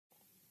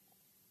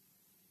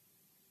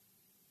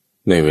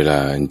ในเวลา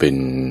อันเป็น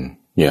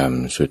ยาม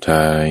สุด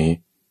ท้าย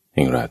แ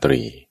ห่งราต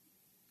รี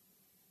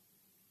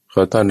ข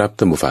อต้อนรับ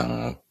ท่านผู้ฟัง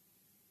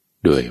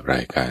ด้วยร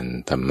ายการ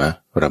ธรรม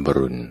รับอ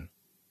รุณ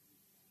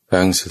ท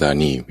างสถา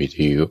นีวิท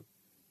ยุ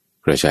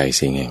กระจายเ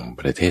สียงแห่ง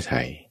ประเทศไท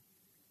ย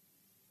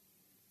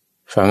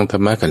ฟังธร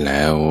รมะกันแ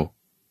ล้ว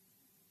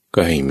ก็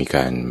ให้มีก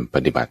ารป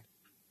ฏิบั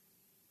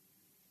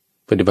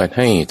ติใ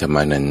ห้ธรรม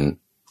ะนั้น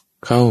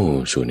เข้า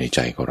สู่ในใจ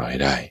ของเราให้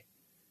ได้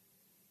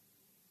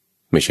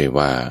ไม่ใช่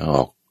ว่าอ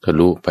อกทะ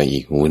ลุไปอี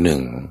กหูหนึ่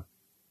ง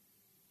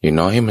อย่าง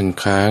น้อยให้มัน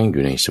ค้างอ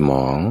ยู่ในสม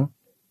อง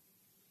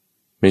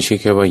ไม่ใช่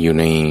แค่ว่าอยู่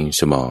ใน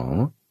สมอง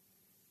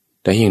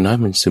แต่อย่างน้อย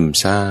มันซึม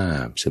ซา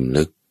บซึม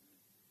ลึก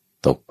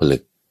ตกผลึ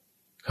ก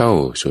เข้า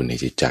สู่ใน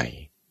จิต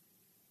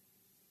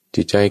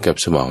ใจกับ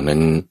สมองนั้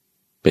น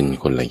เป็น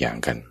คนละอย่าง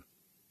กัน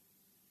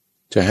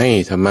จะให้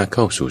ธรรมะเ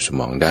ข้าสู่ส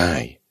มองได้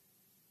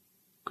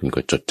คุณ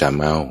ก็จดจ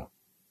ำเอา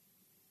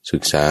ศึ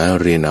กษา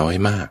เรียนเอาใ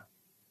ห้มาก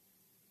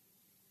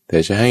แต่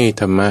จะให้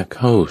ธรรมะเ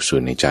ข้าสู่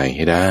ในใจใ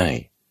ห้ได้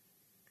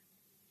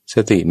ส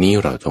ตินี้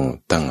เราต้อง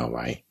ตั้งเอาไ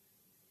ว้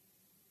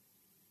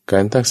กา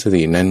รตั้งส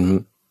ตินั้น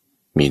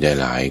มีได้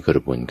หลายกร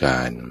ะบวนกา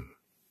ร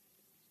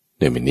ใ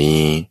นวัน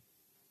นี้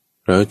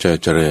เราจะ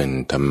เจริญ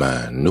ธรรมา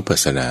นุปัส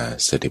สนา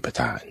สติปัฏ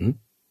ฐาน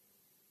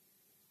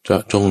เจา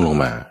ะจงลง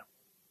มา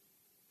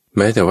แ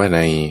ม้แต่ว่าใน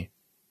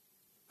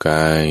ก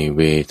ายเ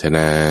วทน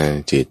า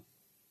จิต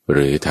ห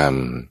รือธรรม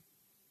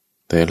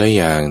แต่ละ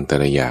อย่าง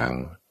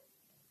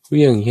ก็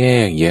ยังแย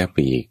กแยะไป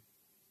อีก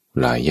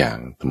หลายอย่าง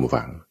ท่านผู้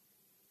ฟัง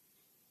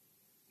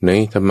ใน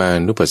ธรรมา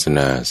นุปัสสน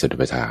าสติ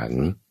ปัฏฐาน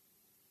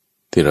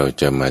ที่เรา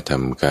จะมาท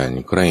ำการ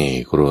ใกล้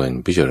ครวน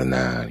พิจารณ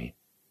า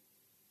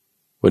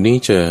วันนี้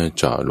จะ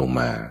เจาะลง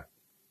มา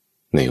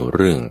ในเ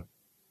รื่อง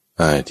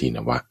อาทิน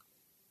วะ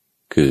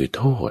คือโ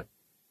ทษ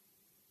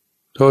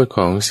ข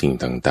องสิ่ง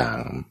ต่า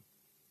ง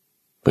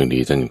ๆบางที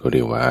ท่านก็เ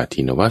รียกว่าอา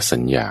ทินวสั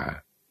ญญา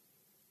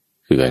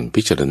คือการ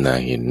พิจารณา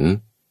เห็น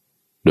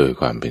โดย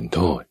ความเป็นโ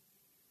ทษ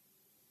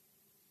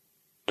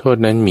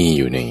นั้นมีอ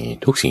ยู่ใน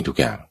ทุกสิ่งทุก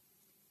อย่าง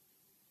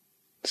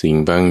สิ่ง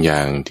บางอย่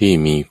างที่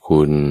มี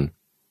คุณ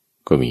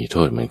ก็มีโท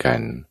ษเหมือนกั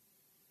น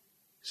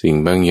สิ่ง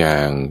บางอย่า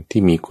ง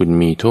ที่มีคุณ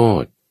มีโท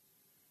ษ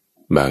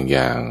บางอ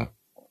ย่าง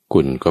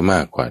คุณก็ม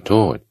ากกว่าโท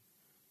ษ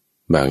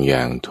บางอย่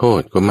างโท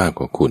ษก็มาก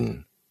กว่าคุณ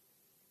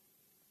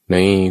ใน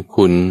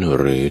คุณ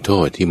หรือโท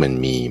ษที่มัน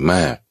มีม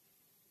าก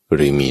ห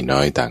รือมีน้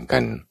อยต่างกั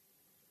น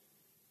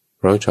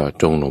เราเจาะ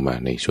จงลงมา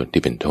ในส่วน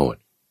ที่เป็นโทษ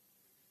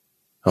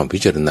เอาพิ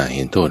จารณาเ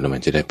ห็นโทษแล้วมั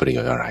นจะได้ประโย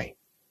ชน์อะไร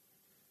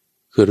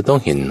คือเราต้อ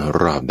งเห็น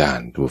รอบด้า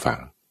นทุกฝั่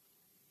ง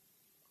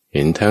เ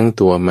ห็นทั้ง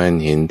ตัวมัน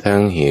เห็นทั้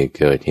งเหตุ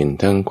เกิดเห็น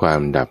ทั้งความ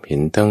ดับเห็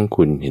นทั้ง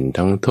คุณเห็น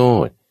ทั้งโท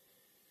ษ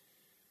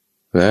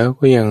แล้ว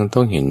ก็ยังต้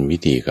องเห็นวิ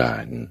ธีกา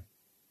ร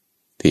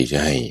ที่จะ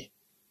ให้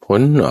พ้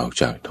นออก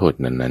จากโทษ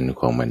นั้นๆ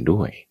ของมัน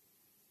ด้วย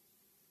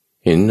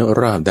เห็น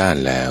รอบด้าน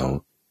แล้ว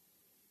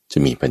จะ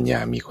มีปัญญา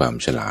มีความ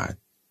ฉลาด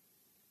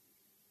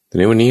แต่ใ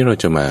นวันนี้เรา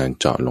จะมา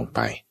เจาะลงไ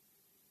ป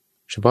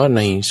เฉพาะใ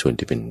นส่วน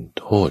ที่เป็น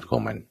โทษขอ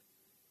งมัน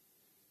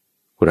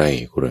ใคร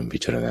ควรพิ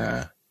จารณา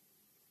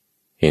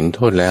เห็นโท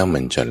ษแล้วมั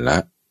นจะละ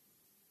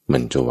มั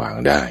นจะวาง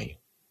ได้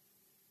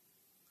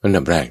อัน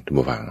ดับแรกท่าน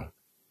ผู้ฟัง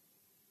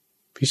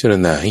พิจาร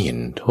ณาให้เห็น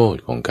โทษ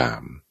ของกา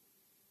ม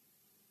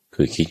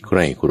คือคิดใค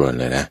ร่ครวญ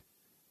เลยนะ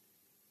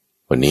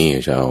วันนี้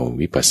จะเอา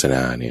วิปัสสน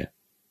าเนี่ย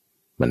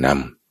มาน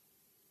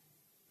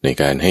ำใน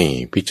การให้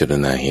พิจาร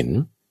ณาเห็น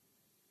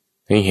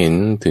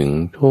ถึง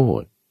โท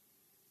ษ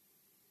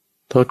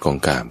ของ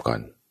กามก่อ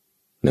น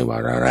ในวา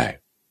ระแรก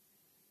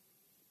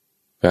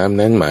กาม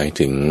นั้นหมาย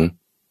ถึง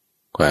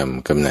ความ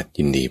กำหนัด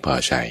ยินดีพอ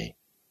ใจ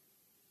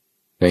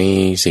ใน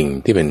สิ่ง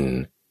ที่เป็น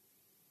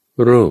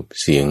รูป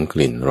เสียงก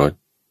ลิ่นรส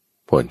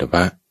โผฏฐัพพ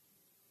ะ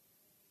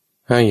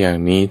ห้าอย่าง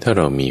นี้ถ้าเ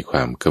รามีคว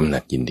ามกำหนั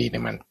ดยินดีใน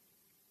มัน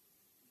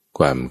ค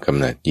วามกำ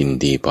หนัดยิน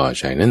ดีพอ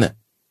ใจนั่นน่ะ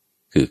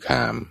คือก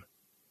าม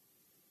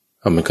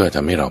มันก็ท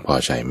ำให้เราพอ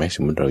ใจไหมส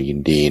มมติเรายิน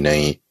ดีใน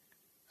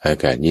อา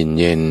กาศเย็น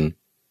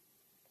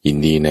ยิน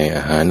ดีในอ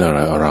าหารอ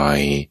ร่อ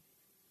ย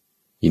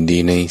ยินดี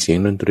ในเสียง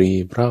ดนตรี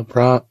เพ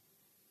ราะ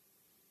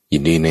ยิ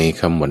นดีใน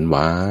คำหว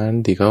าน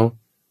ๆที่เขา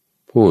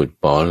พูด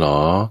ป๋อหลอ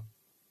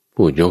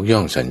พูดยกย่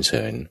องสรรเส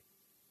ริญ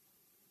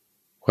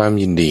ความ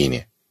ยินดีเ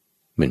นี่ย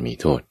มันมี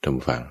โทษท่าน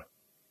ผู้ฟัง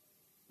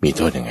มีโ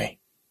ทษยังไง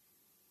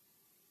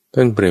ท่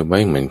านเปรียบไว้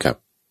เหมือนกับ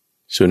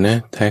สุนั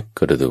ขแทะก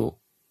ระดูก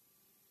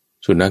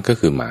สุนัขก็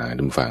คือหมา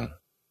ท่านผู้ฟัง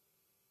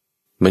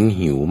มัน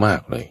หิวมา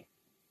กเลย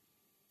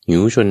หิ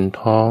วจน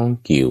ท้อง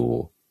กิ่ว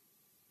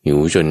หิว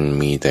จน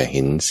มีแต่เ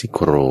ห็นซี่โค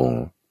รง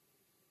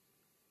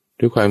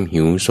ด้วยความ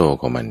หิวโซ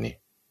ของมันเนี่ย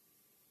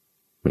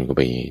มันก็ไ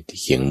ปที่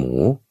เขียงหมู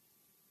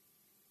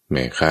แ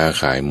ม่ค้า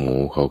ขายหมู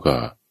เขาก็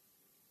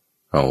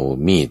เอา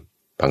มีด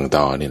ปังต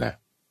อนี่แหละ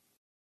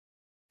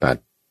ตัด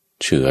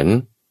เฉือน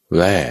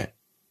แล่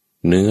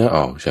เนื้ออ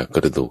อกจากก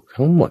ระดูก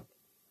ทั้งหมด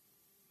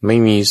ไม่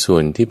มีส่ว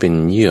นที่เป็น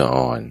เยื่อ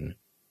อ่อน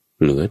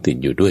เหลือติด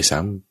อยู่ด้วยซ้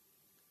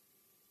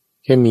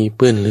ำแค่มีเ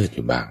ปื้อนเลือดอ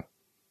ยู่บ้าง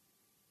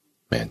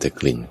แม้แต่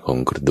กลิ่นของ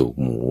กระดูก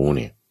หมูเ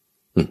นี่ย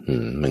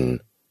มัน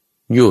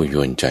ยั่วย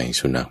วนใจ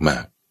สุนัขมา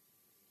ก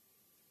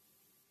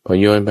พ อ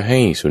โยนไปให้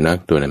สุนัข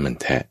ตัวนั้นมัน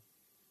แทะ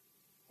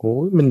โอ้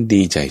ยมัน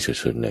ดีใจ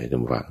สุดๆเลยท่า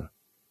นผู้ฟัง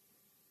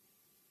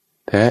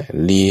แทะ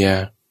เลีย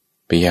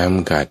พยายาม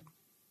กัด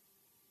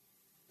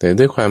แต่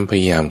ด้วยความพ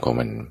ยายามของ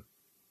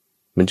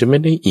มันจะไม่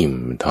ได้อิ่ม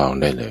ท้อง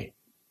ได้เลย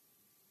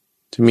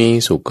จะมี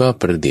สุขก็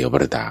ประเดี๋ยวป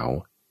ระดาว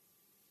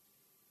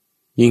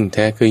ยิ่งแท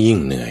ะก็ยิ่ง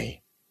เหนื่อย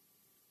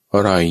อ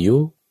ร่อยอยู่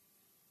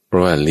เพรา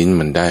ะว่าลิ้น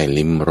มันได้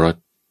ลิ้มรส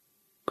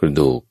กระ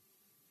ดูก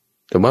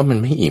แต่ว่ามัน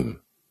ไม่อิ่ม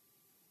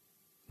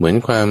เหมือน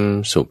ความ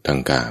สุขทา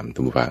งกามท่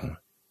านผู้ฟัง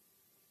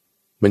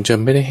มันจะ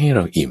ไม่ได้ให้เร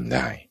าอิ่มไ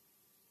ด้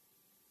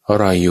อ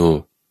ร่อยอยู่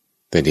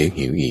แต่เดี๋ยว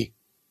หิวอีก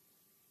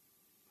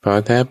พอ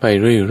แท้ไป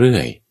เรื่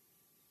อย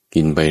ๆ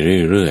กินไป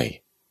เรื่อย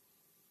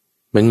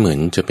ๆมันเหมือน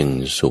จะเป็น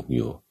สุขอ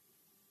ยู่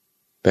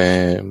แต่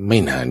ไม่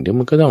นานเดี๋ยว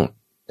มันก็ต้อง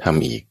ท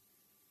ำอีก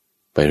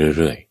ไป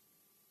เรื่อย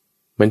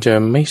ๆมันจะ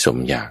ไม่สม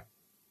อยาก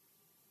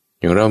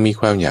อย่างเรามี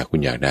ความอยากคุ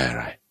ณอยากได้อะ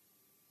ไร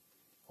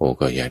โอ้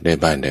ก็อยากได้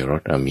บ้านได้ร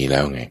ถมีแล้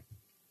วไง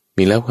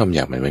มีแล้วความอย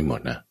ากมันไม่หม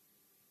ดนะ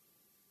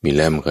มีแ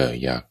ล้วมันก็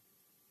อยาก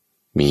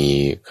มี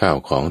ข้าว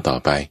ของต่อ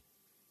ไป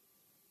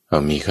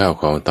มีข้าว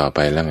ของต่อไป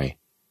แล้วไง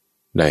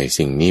ได้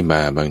สิ่งนี้ม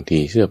าบางที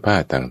เสื้อผ้า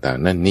ต่าง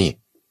ๆนั่นนี่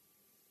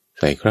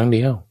ใส่ครั้งเ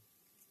ดียว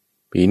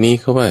ปีนี้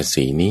เขาว่า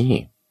สีนี้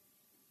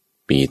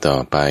ปีต่อ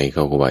ไปเข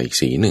าก็ว่าอีก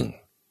สีหนึ่ง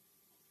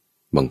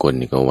บางคน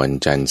นี่ก็วัน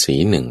จันทร์สี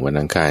หนึ่งวัน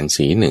อังคาร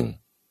สีหนึ่ง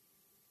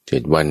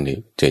7 วันหรือ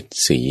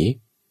7 สี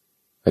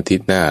อาทิต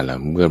ย์หน้าล่ะ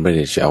เมื่อไม่ไ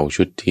ด้จะเอา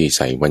ชุดที่ใ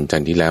ส่วันจัน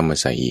ทร์ที่แล้วมา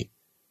ใส่อีก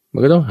มั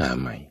นก็ต้องหา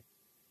ใหม่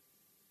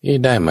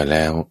ได้มาแ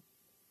ล้ว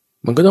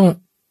มันก็ต้อง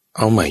เ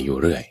อาใหม่อยู่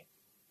เรื่อย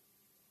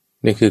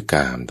นี่คือก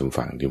ามตรง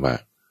ฝั่งที่ว่า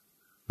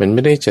มันไ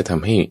ม่ได้จะท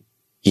ำให้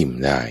อิ่ม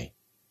ไ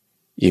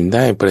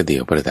ด้ประเดี๋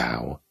ยวประดา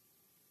ว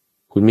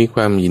คุณมีค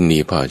วามยินดี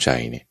พอใจ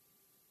เนี่ย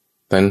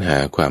ตัณหา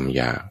ความอ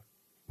ยาก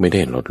ไม่ไ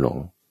ด้ลดลง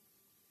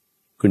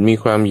คุณมี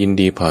ความยิน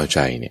ดีพอใจ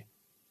เนี่ย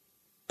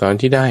ตอน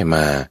ที่ได้ม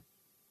า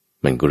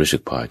มันก็รู้สึ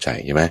กพอใจ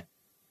ใช่ไหม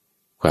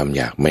ความอ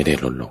ยากไม่ได้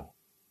ลดลง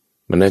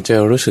มันอาจจะ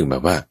รู้สึกแบ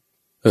บว่า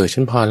ฉั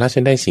นพอละฉั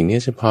นได้สิ่งนี้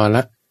ฉันพอล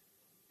ะ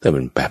แต่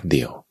มันแป๊บเ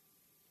ดียว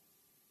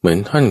เหมือน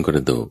ท่อนกร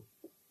ะดูก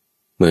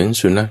เหมือน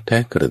สุนัขแท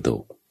ะกระดู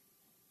ก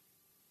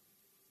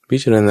พิ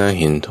จารณา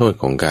เห็นโทษ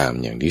ของกาม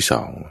อย่างที่ส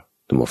อง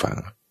ท่านผู้ฟัง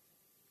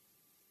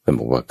ท่านบ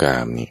อกว่ากา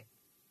มนี่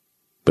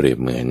เปรียบ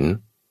เหมือน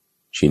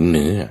ชิ้นเ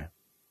นื้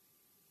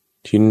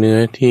อ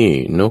ที่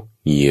นก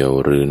เหยี่ยว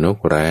หรือนก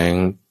แร้ง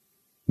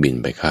บิน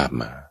ไปคาบ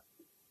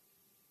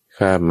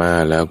มา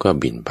แล้วก็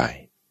บินไป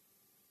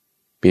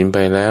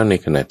แล้วใน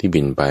ขณะที่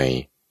บินไป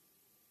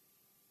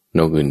น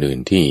กอื่น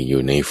ๆที่อ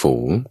ยู่ในฝู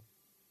ง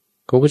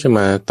เขาก็จะม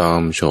าตา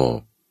มโ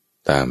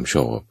ฉ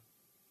บ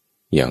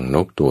อย่างน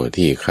กตัว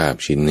ที่คาบ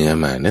ชิ้นเนื้อ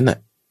มานั่นน่ะ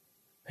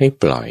ให้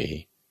ปล่อย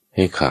ใ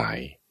ห้ขาย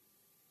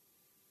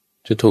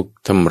จะถูก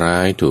ทำร้า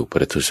ยถูกป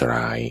ระทุษ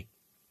ร้าย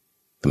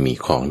จะมี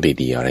ของ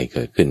ดีๆอะไรเ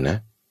กิดขึ้นนะ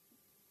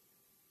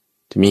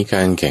จะมีก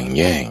ารแข่ง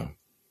แย่ง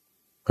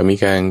พอมี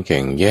การแ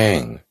ข่งแย่ง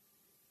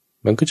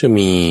มันก็จะ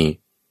มี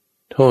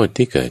โทษ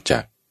ที่เกิดจา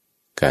ก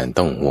การ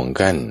ต้องห่วง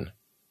กัน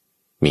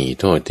มี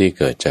โทษที่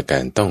เกิดจากกา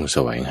รต้องแส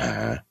วงหา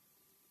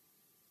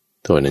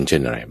โทษนั้นเช่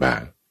นอะไรบ้า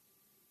ง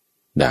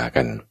ด่า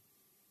กัน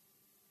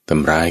ท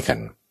ำร้ายกัน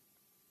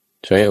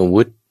ใช้อา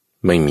วุธ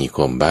ไม่มีค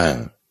มบ้าง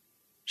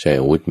ใช้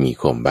อาวุธมี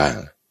คมบ้าง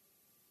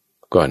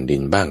ก้อนดิ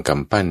นบ้างก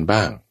ำปั้น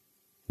บ้าง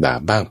ดาบ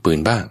บ้างปืน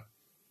บ้าง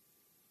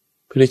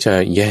เพื่อที่จะ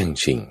แย่ง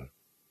ชิง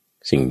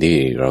สิ่งที่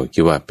เราคิ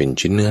ดว่าเป็น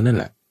ชิ้นเนื้อนั่น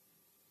แหละ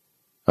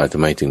ทำ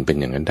ไมถึงเป็น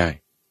อย่างนั้นได้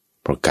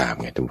เพราะกาม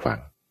ไงทุกฝัง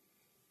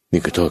นี่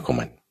คือโทษของ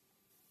มัน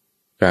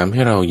กามใ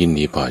ห้เรายิน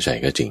ดีพอใจ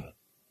ก็จริง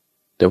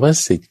แต่ว่า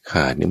สิทธิ์ข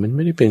าดนี่มันไ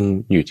ม่ได้เป็น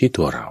อยู่ที่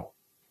ตัวเรา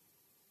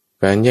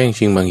การแย่ง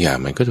ชิงบางอย่าง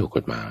มันก็ถูกก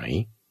ฎหมาย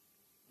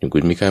อย่างคุ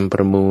ณมีการป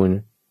ระมูล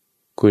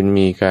คุณ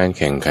มีการแ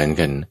ข่งขัน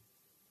กัน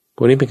พ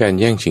วกนี้เป็นการ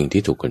แย่งชิง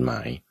ที่ถูกกฎหม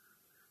าย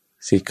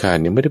สิทธิ์ขาด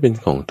นี่ไม่ได้เป็น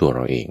ของตัวเร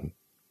าเอง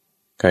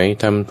ใคร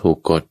ทำถูก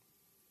กฎ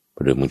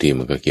หรือบางที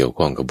มันก็เกี่ยว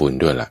ข้องกับบุญ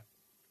ด้วยล่ะ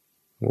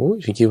โอ้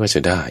ฉันคิดว่าจ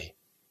ะได้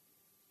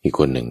อีก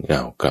คนหนึ่ง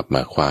กลับม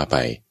าคว้าไป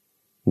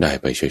ได้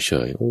ไปเฉ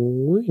ยๆโอ้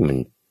ยมัน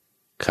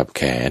ขับแ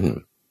ค้น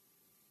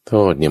โท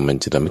ษเนี่ยมัน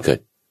จะทำให้เกิด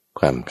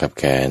ความขับ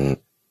แค้น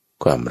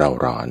ความเร่า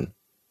ร้อน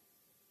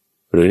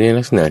หรือใน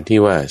ลักษณะที่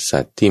ว่าสั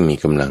ตว์ที่มี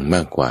กำลังม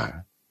ากกว่า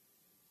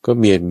ก็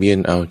เบียดเบียน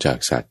เอาจาก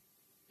สัตว์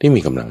ที่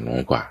มีกำลังน้อ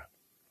ยกว่า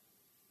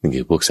นี่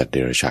คือพวกสัตว์เด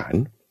รัจฉาน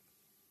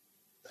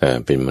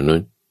เป็นมนุษ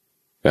ย์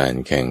การ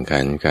แข่งขั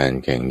นการ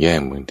แข่งแย่ง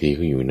บางที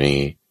ก็อยู่ใน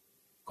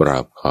กรอ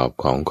บขอบ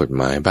ของกฎ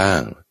หมายบ้า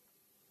ง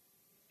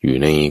อยู่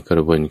ในกร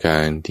ะบวนกา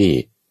รที่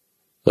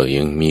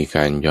ยังมีก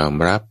ารยอม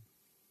รับ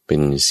เป็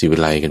นศิวิ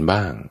ไลซ์กัน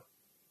บ้าง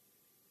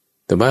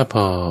แต่ว่าพ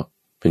อ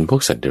เป็นพว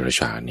กสัตว์เดรัจ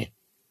ฉานเนี่ย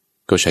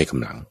ก็ใช้ก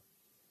ำลัง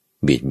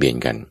เบียดเบียน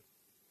กัน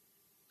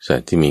สัต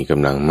ว์ที่มีก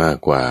ำลังมาก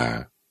กว่า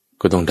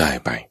ก็ต้องได้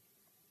ไป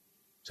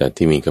สัตว์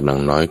ที่มีกำลัง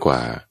น้อยกว่า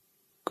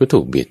ก็ถู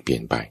กเบียดเบีย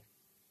นไป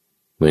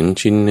เหมือน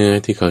ชิ้นเนื้อ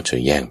ที่เขาจะ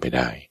แย่งไปไ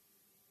ด้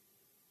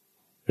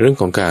เรื่อง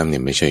ของกามเนี่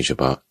ยไม่ใช่เฉ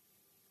พาะ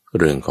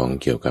เรื่องของ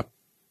เกี่ยวกับ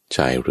ช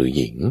ายหรือ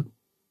หญิง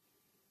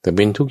แต่เ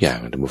ป็นทุกอย่าง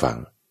ท่านผู้ฟัง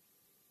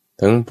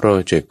ทั้งโปร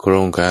เจกต์โคร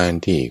งการ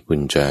ที่คุณ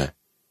จะ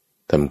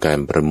ทำการ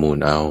ประมูล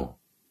เอา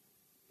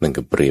นั่น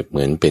ก็เปรียบเห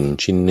มือนเป็น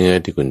ชิ้นเนื้อ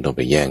ที่คุณต้องไ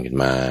ปแย่งกัน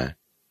มา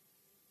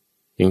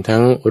อย่างทั้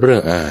งเรื่อ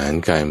งอาหาร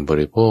การบ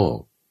ริโภค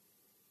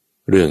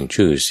เรื่อง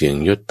ชื่อเสียง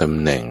ยศตำ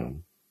แหน่ง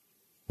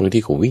บางที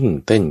เขาวิ่ง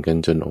เต้นกัน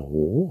จนโอ้โห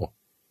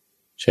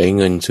ใช้เ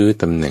งินซื้อ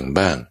ตำแหน่ง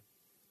บ้าง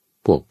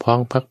พวกพ้อง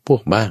พักพว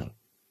กบ้าง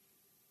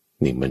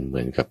นี่มันเหมื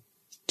อนกับ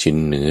ชิ้น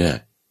เนื้อ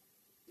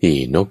ที่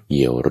นกเห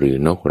ยี่ยวหรือ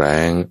นกแร้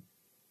ง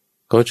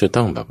ก็จะ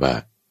ต้องแบบว่า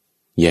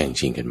แย่ง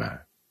ชิงกันมา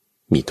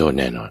มีโทษ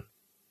แน่นอน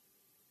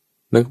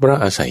นั่นเพราะ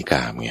อาศัยก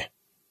ามไง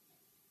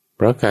เพ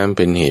ราะการเ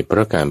ป็นเหตุเพร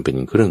าะการเป็น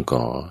เครื่อง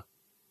ก่อ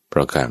เพร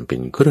าะการเป็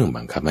นเครื่อง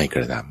บังคับให้ก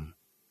ระท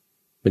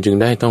ำมันจึง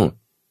ได้ต้อง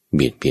เ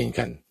บียดเบียน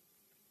กัน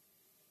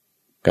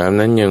กาม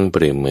นั้นยังเป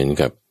รียบเหมือน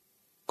กับ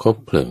คบ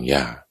เพลิงห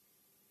ญ้า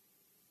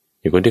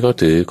อย่างคนที่เขา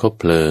ถือคบ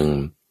เพลิง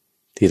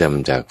ที่ท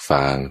ำจากฟ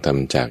างท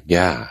ำจากห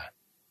ญ้า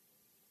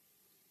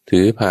ถื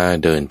อพา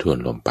เดินทวน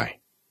ลมไป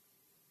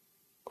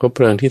คบเพ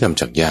ลิงที่ทำ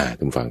จากหญ้า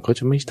ทุกฝั่งเขาจ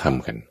ะไม่ท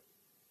ำกัน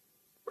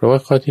เพราะว่า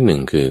ข้อที่หนึ่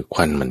งคือค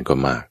วันมันก็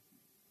มาก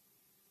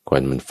ควั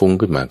นมันฟุ้ง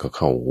ขึ้นมาก็เ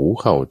ข้าหู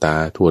เข้าตา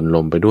ทวนล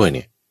มไปด้วยเ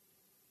นี่ย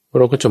เ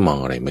ราก็จะมอง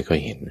อะไรไม่ค่อย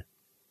เห็น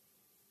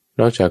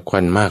นอกจากควั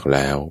นมากแ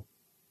ล้ว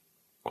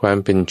ความ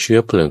เป็นเชื้อ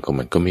เพลิงของ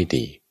มันก็ไม่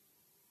ดี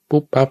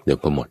ปุ๊บปั๊บเดี๋ยว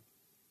ก็หมด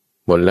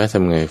แล้วท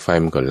ำไงไฟ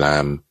มันก็ลา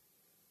ม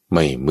ไ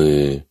ม่มือ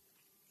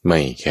ไม่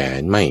แข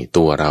นไม่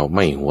ตัวเราไ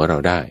ม่หัวเรา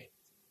ได้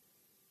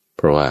เ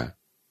พราะว่า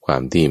ควา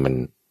มที่มัน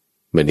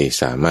ไม่ได้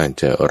สามารถ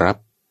จะรับ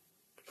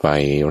ไฟ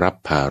รับ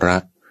ภาระ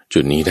จุ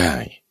ดนี้ได้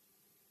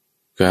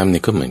กาม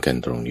นี่ก็เหมือนกัน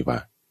ตรงนี้ว่า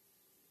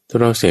ถ้า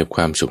เราเสพค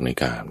วามสุขใน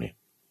กามเนี่ย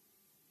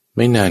ไ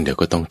ม่นานเดี๋ยว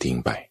ก็ต้องทิ้ง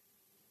ไป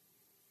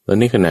แล้ว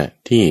ในขณะ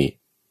ที่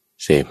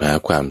เสพหา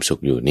ความสุ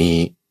ขอยู่นี้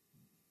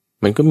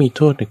มันก็มีโ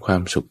ทษในควา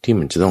มสุขที่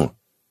มันจะต้อง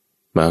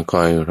มาค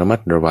อยระมัด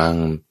ระวัง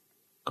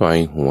คอย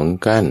หวง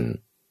กั้น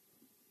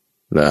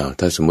แล้ว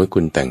ถ้าสมมติคุ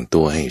ณแต่ง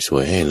ตัวให้ส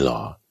วยให้หล่อ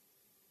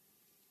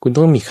คุณ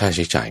ต้องมีค่าใ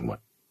ช้จ่ายหมด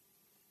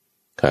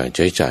ค่าใ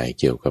ช้จ่าย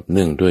เกี่ยวกับเ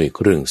นื่องด้วยเค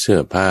รื่องเสื้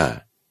อผ้า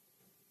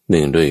เ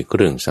นื่องด้วยเค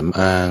รื่องสำ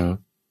อาง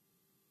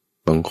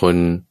บางคน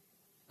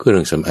เครื่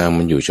องสำอาง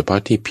มันอยู่เฉพาะ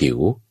ที่ผิว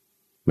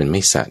มันไม่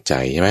สะใจ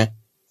ใช่ไหม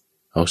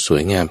เอาสว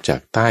ยงามจา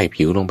กใต้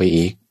ผิวลงไป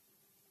อีก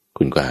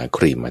คุณก็หาค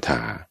รีมมาท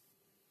า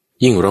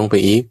ยิ่งลงไป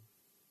อีก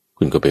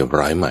คุณก็ไป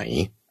ร้อยไหม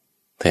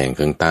แทง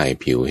ข้างใต้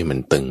ผิวให้มัน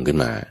ตึงขึ้น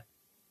มา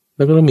แ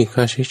ล้วก็ต้องมี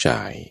ค่าใช้จ่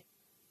าย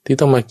ที่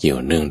ต้องมาเกี่ยว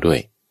เนื่องด้วย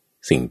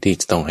สิ่งที่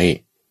จะต้องให้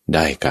ไ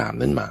ด้กาม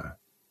นั้นมา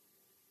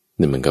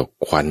นี่เหมือนกับ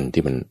ควัน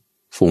ที่มัน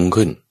ฟุ้ง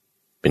ขึ้น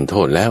เป็นโท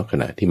ษแล้วข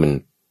ณะที่มัน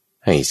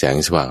ให้แสง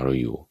สว่างเรา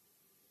อยู่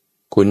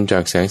คุณจา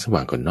กแสงสว่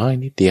างก็น้อย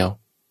นิดเดียว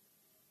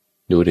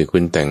ดูดิคุ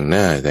ณแต่งห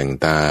น้าแต่ง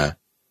ตา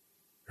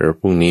แล้ว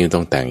พรุ่งนี้ต้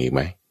องแต่งอีกไห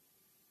ม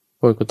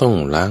ก็ต้อง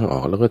ล้างอ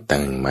อกแล้วก็แต่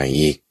งใหม่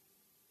อีก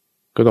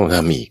ก็ต้องท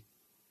ำอีก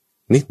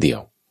นิดเดียว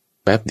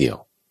แป๊บเดียว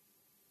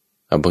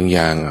บางอ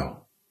ย่าง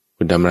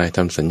คุณทำอะไรท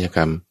ำสัญญก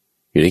รรม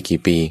อยู่ได้กี่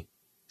ปี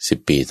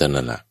10 ปีเท่า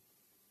นั้นล่ะ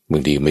บา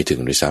งทีไม่ถึ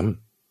งด้วยซ้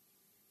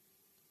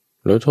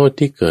ำแล้วโทษ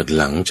ที่เกิด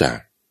หลังจาก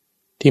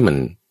ที่มัน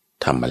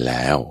ทำมาแ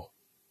ล้ว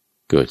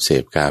เกิดเส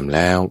พกามแ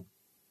ล้ว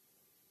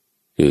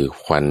คือ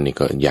ควันนี่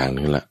ก็อย่าง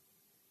นึงละ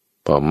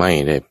พอไหม้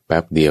ได้แ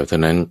ป๊บเดียวเท่า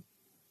นั้น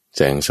แ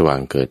สงสว่าง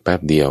เกิดแป๊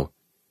บเดียว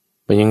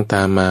มันยังต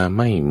ามมาไห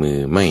ม้มือ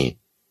ไหม้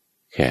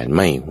แขนไห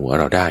ม้หัวเ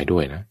ราได้ด้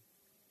วยนะ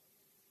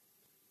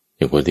อ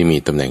ย่างคนที่มี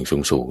ตำแหน่ง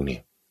สูงๆเนี่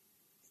ย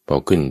พอ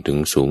ขึ้นถึง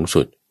สูง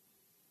สุด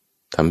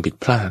ทำผิด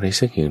พลาดอะไร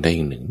สักอย่างใดอ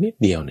ย่างหนึ่งนิด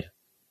เดียวเนี่ย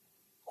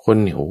คน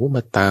เนี่ยม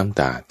าตาม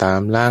ด่าตา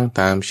มล้าง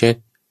ตามเช็ด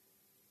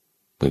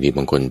บางทีบ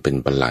างคนเป็น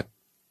ปลัด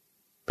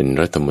เป็น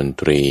รัฐมน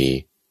ตรี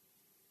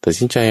ตัด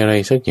สินใจอะไร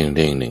สักอย่างใด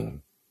อย่างหนึ่ง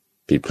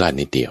ผิดพลาด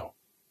นิดเดียว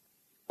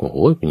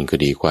เป็นค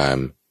ดีความ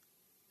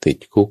ติด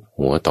คุก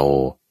หัวโต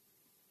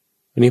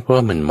อันนี้เพราะ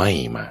ว่ามันไหม้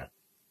มา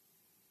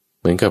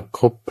เหมือนกับค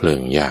บเพลิ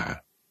งหญ้า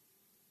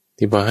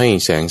ที่พอให้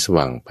แสงส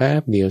ว่างแป๊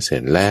บเดียวเสร็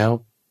จแล้ว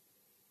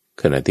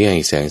ขณะที่ให้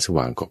แสงส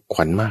ว่างก็ค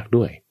วันมาก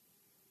ด้วย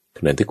ข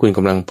ณะที่คุณก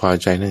ำลังพอ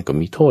ใจนั่นก็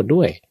มีโทษ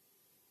ด้วย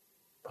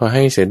พอใ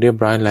ห้เสร็จเรียบ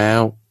ร้อยแล้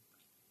ว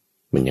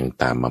มันยัง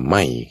ตามมาไห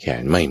ม้แข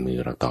นไหม้มือ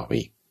เราต่อไป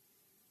อีก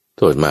โ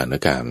ทษมากนะ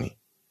กามนี่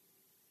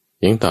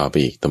ยังต่อไป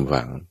อีกตำ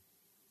ฝัง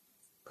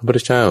พระพุทธ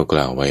เจ้าก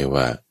ล่าวไว้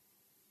ว่า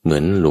เหมื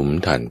อนหลุม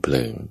ถ่านเพ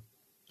ลิง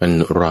อัน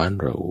ร้อน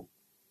ระอุ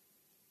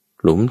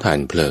หลุมถ่าน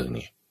เพลิงเ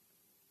นี่ย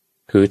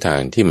คือถ่า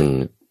นที่มัน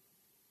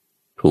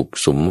ถูก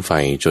สุมไฟ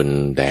จน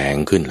แดง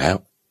ขึ้นแล้ว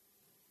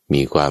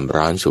มีความ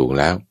ร้อนสูง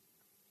แล้ว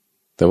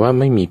แต่ว่า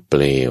ไม่มีเป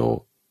ลว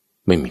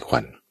ไม่มีควั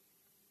น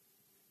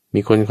มี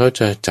คนเขา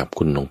จะจับ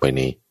คุณลงไปใ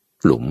น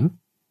หลุม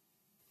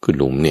คือ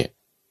หลุมเนี่ย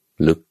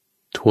ลึก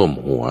ท่วม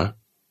หัว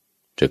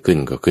จะขึ้น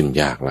ก็ขึ้น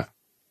ยากละ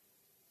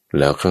แ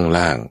ล้วข้าง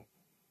ล่าง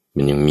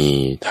มันยังมี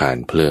ถ่าน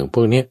เพลิงพ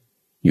วกนี้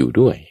อยู่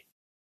ด้วย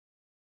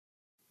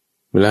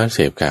เวลาเส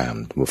พกาม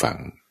ท่านผู้ฟัง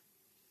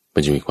มั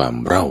นจะมีความ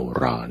เร่า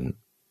ร้อน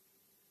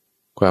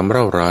ความเ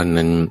ร่าร้อน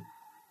นั้น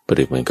เป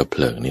รียบเหมือนกับเพ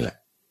ลิงนี่แหละ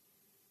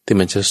ที่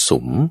มันจะสุ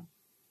ม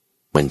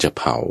มันจะ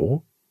เผา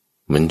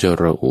มันจะ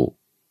ระอุ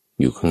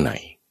อยู่ข้างใน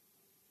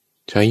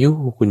ชายุ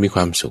คุณมีค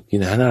วามสุขกิน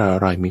อาหารอ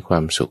ร่อยมีควา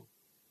มสุข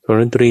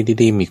ดนตรี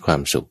ดีๆมีควา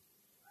มสุข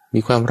มี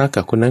ความรัก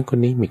กับคนนั้นคน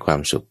นี้มีความ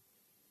สุข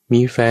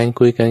มีแฟน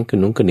คุยกันกระ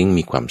นุ้งกระนิ้ง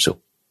มีความสุข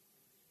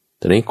แ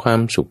ต่ในความ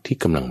สุขที่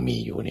กำลังมี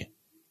อยู่เนี่ย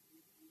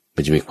มั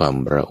นจะมีความ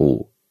ระอุ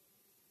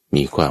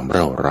มีความเ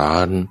ร่าร้อ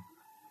น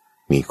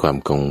มีความ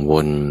กังว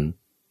ล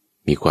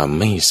มีความ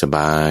ไม่สบ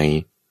าย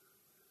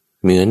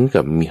เหมือน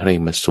กับมีอะไร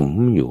มาสุม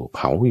อยู่เผ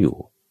าอยู่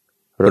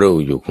เรา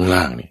อยู่ข้าง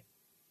ล่างเนี่ย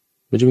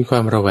มันจะมีควา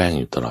มระแวง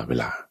อยู่ตลอดเว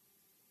ลา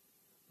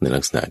ในลั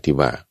กษณะที่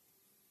ว่า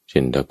เช่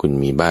นถ้าคุณ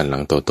มีบ้านหลั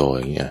งโตๆ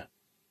อย่างเงี้ย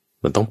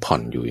มันต้องผ่อ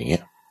นอยู่อย่างเงี้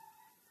ย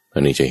อั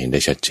นนี้จะเห็นได้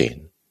ชัดเจน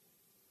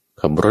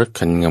ขับรถ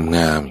คันง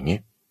ามๆอย่างเงี้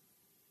ย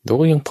เรา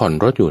ก็ยังผ่อน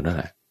รถอยู่นั่น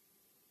แหละ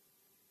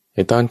ไ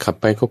อ้ตอนขับ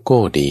ไปก็โก้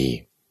ดี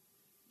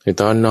ไอ้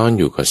ตอนนอน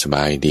อยู่ก็สบ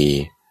ายดี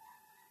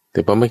แต่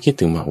พอไม่คิด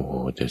ถึงว่าโอ้โห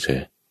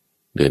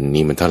เดือน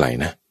นี้มันเท่าไหร่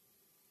นะ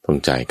ต้อง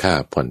จ่ายค่า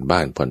ผ่อนบ้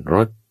านผ่อนร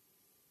ถ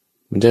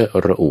มันจะ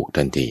ระอุ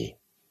ทันที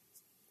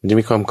มันจะ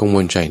มีความกังว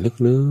ลใจ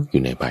ลึกๆอ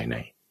ยู่ในภายใน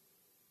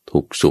ถู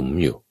กสุม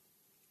อยู่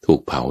ถูก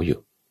เผาอยู่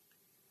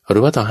หรื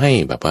อว่าต่อให้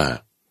แบบว่า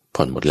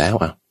ผ่อนหมดแล้ว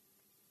อ่ะ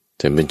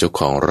จะเป็นเจ้าข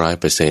อง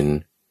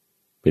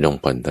100%ไม่ต้อง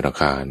ผ่อนธนา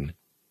คาร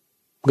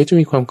ก็จะ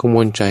มีความกังว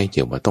ลใจเ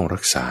กี่ยวกับต้องรั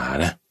กษา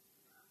นะ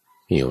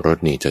รถ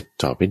นี่จะ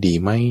จอดไปดี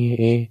ไหม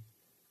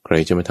ใคร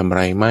จะมาทำอะไ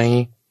รไหม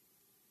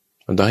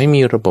ต่อให้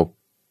มีระบบ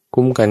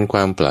คุ้มกันคว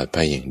ามปลอด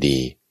ภัยอย่างดี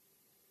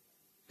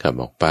ขับ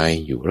ออกไป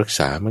อยู่รักษ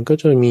ามันก็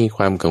จะมีค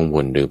วามกังว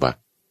ลด้วยว่า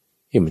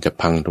มันจะ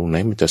พังตรงไหน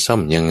มันจะซ่อ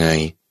มยังไง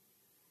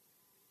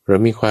เรา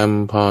มีความ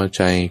พอใ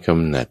จก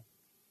ำหนัด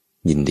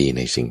ยินดีใ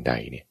นสิ่งใด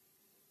เนี่ย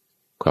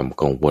ความ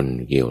กังวล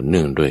เกี่ยวเ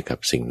นื่องด้วยกับ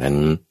สิ่งนั้น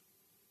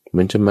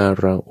มันจะมา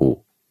ระอุ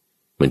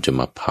มันจะ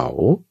มาเผา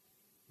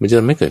มันจะ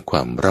ไม่เกิดคว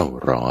ามเร่า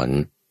ร้อน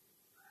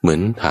เหมือ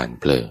นถ่าน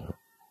เพลิง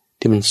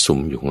ที่มันสุม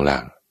อยู่ข้างล่า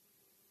ง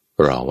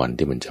รอวัน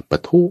ที่มันจะป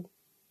ะทุ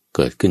เ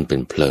กิดขึ้นเป็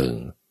นเพลิง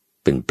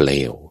เป็นเปล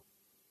ว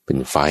เป็น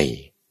ไฟ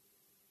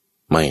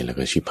ไหม้แล้ว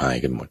ก็ชิบหาย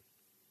กันหมด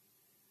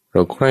เร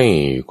าใคร่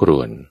คร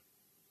วญ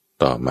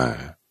ต่อมา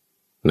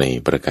ใน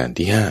ประการ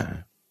ที่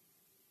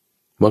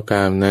5ว่าก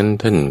ามนั้น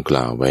ท่านก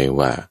ล่าวไว้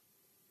ว่า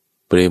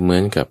เปรียบเหมื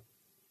อนกับ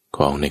ข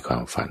องในควา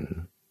มฝัน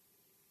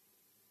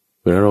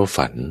เวลาเรา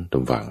ฝันต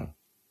ำวัง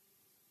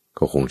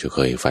ก็คงจะเค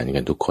ยฝันกั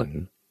นทุกคน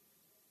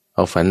เอ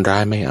าฝันร้า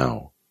ยไม่เอา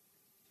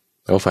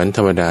ฝันธ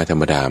รรมด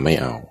าไม่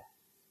เอา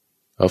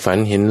ฝัน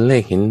เห็นเล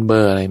ขเห็นเบอ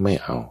ร์อะไรไม่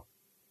เอา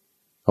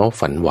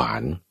ฝันหวา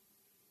น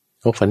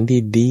ฝัน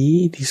ดี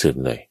ที่สุด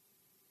เลย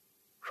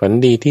ฝัน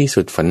ดีที่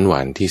สุดฝันหว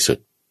านที่สุด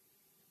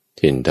เ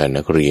ช่นถ้า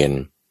นักเรียน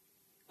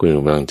คุณก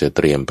ำลังจะเ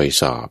ตรียมไป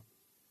สอบ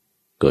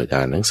เกิดอ่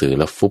านหนังสือ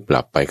แล้วฟุบห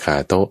ลับไปคา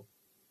โต๊ะ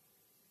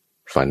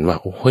ฝันว่า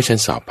โอ้ยฉัน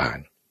สอบผ่าน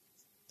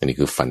อันนี้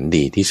คือฝัน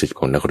ดีที่สุดข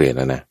องนักเรียนแ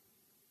ล้วนะ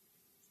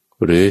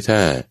หรือถ้า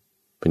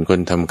เป็นคน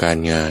ทำการ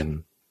งาน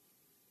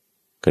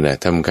ขณะ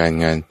ทำการ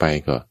งานไป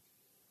ก็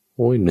โ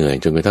อ้ยเหนื่อย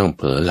จนกระทั่งเ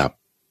ผลอหลับ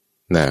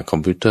หน้าคอม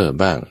พิวเตอร์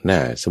บ้างหน้า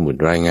สมุด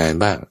รายงาน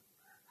บ้าง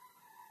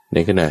ใน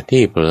ขณะ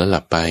ที่เผลอห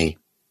ลับไป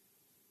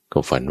ก็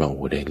ฝันว่าโ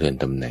อ้ได้เลื่อน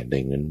ตำแหน่งได้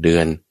เงินเดื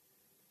อน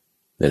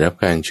ได้รับ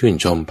การชื่น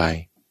ชมไป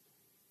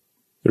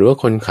หรือว่า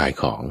คนขาย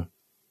ของ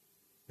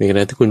ในขณ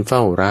ะที่คุณเฝ้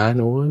าร้าน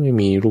โอ้ยไม่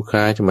มีลูกค้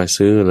าจะมา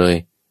ซื้อเลย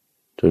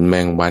จนแม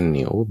งวันเ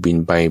นี่ยโอ้บิน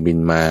ไปบิน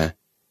มา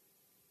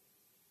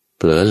เ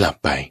ผลอหลับ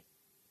ไป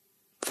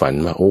ฝัน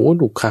ว่าโอ้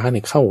ลูกค้าเ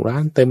นี่ยเข้าร้า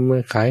นเต็มเล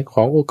ยขายข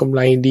องโอ้กำไ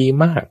รดี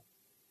มาก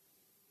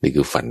นี่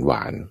คือฝันหว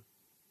าน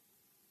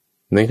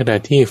ในขณะ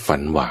ที่ฝั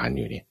นหวานอ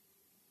ยู่เนี่ย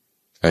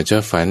อาจจะ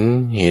ฝัน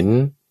เห็น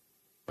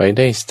ไปไ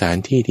ด้สถาน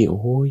ที่ที่โ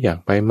อ้อยาก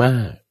ไปมา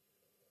ก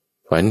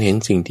ฝันเห็น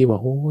สิ่งที่ว่า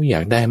โอ้อย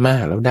ากได้มา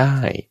กแล้วได้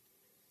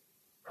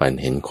ฝัน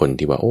เห็นคน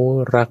ที่ว่าโอ้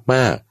รักม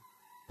าก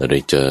แล้วได้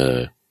เจอ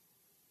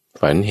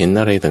ฝันเห็น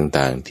อะไร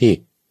ต่างๆที่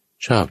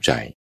ชอบใจ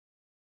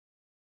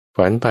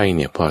ฝันไปเ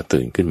นี่ยพอ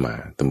ตื่นขึ้นมา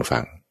ตั้งฟั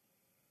ง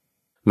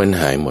มัน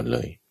หายหมดเล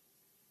ย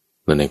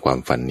แล้วในความ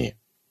ฝันเนี่ย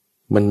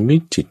มันวิ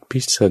จิตรพิ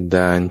สด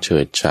ารเฉิ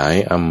ดฉาย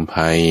อำไพ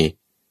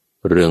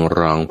เรืองร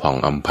องผ่อง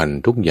อำพัน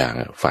ทุกอย่าง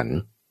ฝัน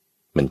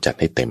มันจัด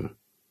ให้เต็ม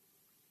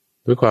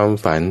ด้วยความ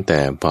ฝันแต่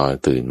พอ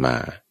ตื่นมา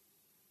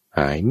ห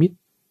ายมิด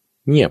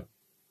เงียบ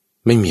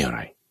ไม่มีอะไร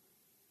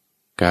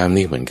กาม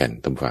นี่เหมือนกัน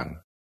ตั้งฟัง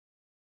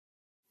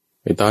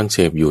ไอ้ตอนเส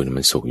พอยู่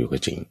มันสุขอยู่ก็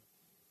จริง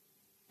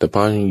แต่พ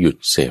อหยุด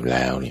เสพแ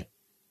ล้วเนี่ย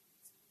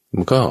มั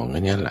นก็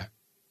งั้นแหละ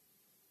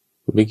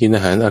คุณไปกินอ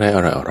าหารอะไรอ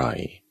ร่อย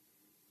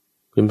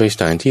ๆคุณไปส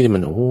ถานที่ที่มั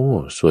นโอ้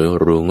สวย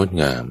หรูงด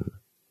งาม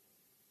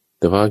แ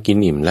ต่พอกิน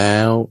อิ่มแล้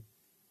ว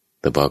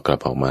แต่พอกลับ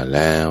ออกมาแ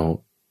ล้ว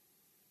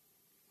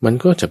มัน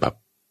ก็จะแบบ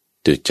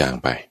จืดจาง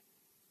ไป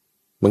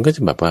มันก็จ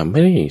ะแบบว่าไม่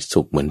ได้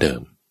สุขเหมือนเดิ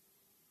ม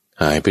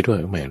หายไปด้วย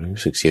แหม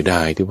รู้สึกเสียด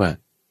ายที่ว่า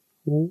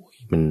โอ้ย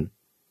มัน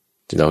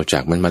เราจา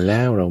กมันมาแ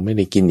ล้วเราไม่ไ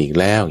ด้กินอีก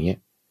แล้วอย่างเงี้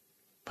ย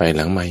ไปห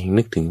ลังมายัง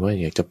นึกถึงว่า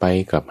อยากจะไป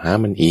กลับหา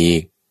มันอี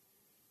ก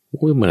โ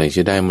อ้ยเมื่อไหร่จ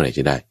ะไ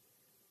ด้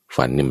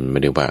ฝันนี่มันไ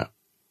ม่ได้ว่า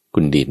คุ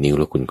ณดีดนิ้ว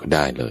แล้วคุณก็ไ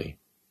ด้เลย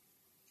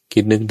คิ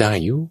ดนึกได้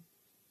อยู่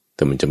แ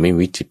ต่มันจะไม่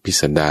วิจิตรพิ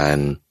สดาร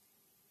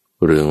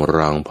เรืองร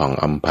องผ่อง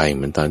อำไพเห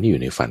มือนตอนที่อ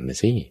ยู่ในฝันนะ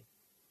สิ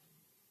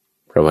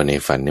เพราะว่าใน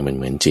ฝันเนี่ยมันเ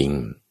หมือนจริง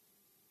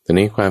แต่ใน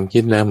ความคิ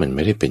ดแล้วมันไ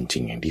ม่ได้เป็นจริ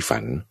งอย่างที่ฝั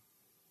น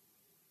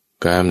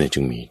กามเนี่ยจึ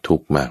งมีทุก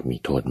ข์มากมี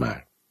โทษมาก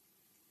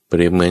เป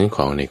รียบเหมือนข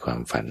องในควา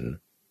มฝัน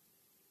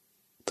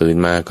ตื่น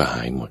มาก็ห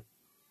ายหมด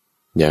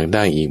อยากไ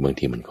ด้อีกบาง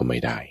ทีมันก็ไม่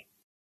ได้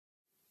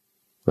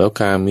แล้ว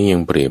กามนี้ยั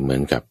งเปรียบเหมือ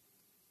นกับ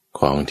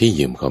ของที่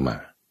ยืมเข้ามา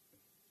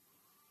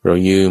เรา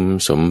ยืม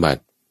สมบั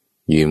ติ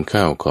ยืม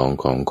ข้าวข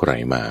องใคร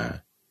มา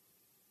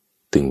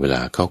ถึงเวล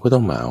าเขาก็ต้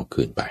องมาเอา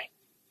คืนไป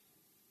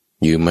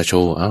ยืมมาโช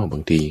ว์บา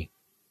งที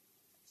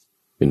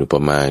เป็นอุป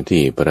มา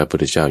ที่พระพุท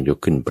ธเจ้ายก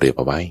ขึ้นเปรียบ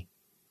เอาไว้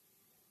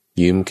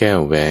ยืมแก้ว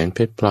แหวนเพ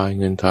ชรพลอย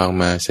เงินทอง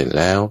มาเสร็จ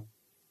แล้ว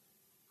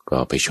ก็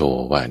ไปโช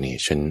ว์ว่านี่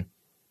ฉัน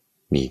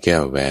มีแก้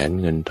วแหวน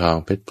เงินทอง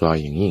เพชรพลอย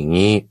อย่าง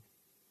นี้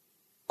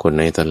คน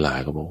ในตลาด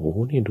ก็บอกโอ้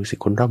นี่ดูสิ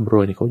คนร่ำร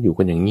วยนี่เขาอยู่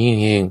กันอย่างนี้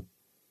เอง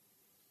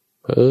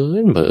เผ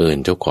อิญ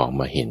เจ้าของ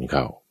มาเห็นเข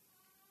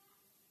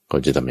า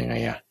จะทำยังไง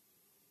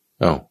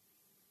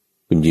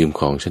คุณยืม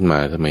ของฉันมา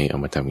ทำไมเอา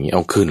มาทำอย่างนี้เอ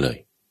าคืนเลย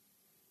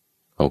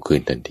เอาคื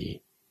นทันที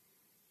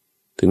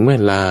ถึงเว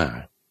ลา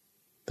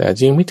แต่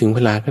จริงไม่ถึงเว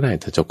ลาก็ได้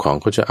ถ้าเจ้าของ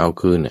เขาจะเอา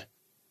คืนเนี่ย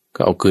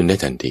ก็เอาคืนได้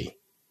ทันที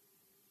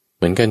เ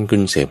หมือนกันคุ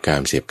ณเสพกา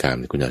ม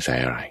คุณจะใช้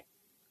อะไร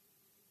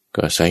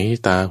ก็ใช้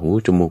ตาหู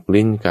จมูก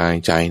ลิ้นกาย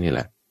ใจนี่แห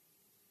ละ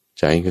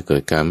ใจก็เกิ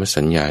ดกาม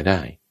สัญญาได้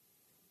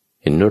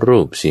เห็นรู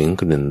ปเสียง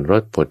กลิ่นร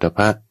สโผฏฐัพพ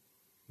ะ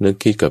นึก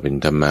คิดก็เป็น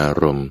ธรรมา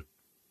รมณ์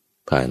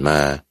ผ่านมา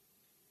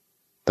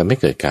แต่ไม่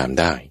เกิดกาม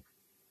ได้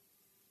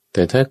แ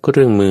ต่ถ้าเค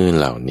รื่องมือ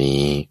เหล่า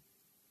นี้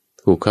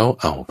ถูกเขา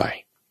เอาไป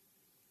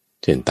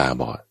เช่นตา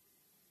บอด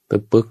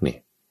ปึ๊กเนี่ย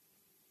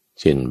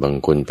เช่นบาง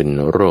คนเป็น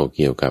โรคเ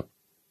กี่ยวกับ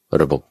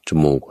ระบบจ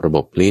มูกระบ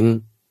บลิ้น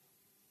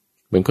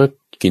มันก็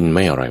กินไ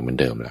ม่อร่อยเหมือน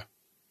เดิมละ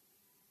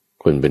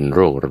คนเป็นโร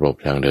คระบบ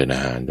ทางเดินอา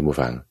หารท่านผู้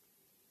ฟัง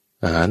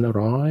อาหารอ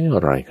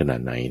ร่อยขนา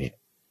ดไหนเนี่ย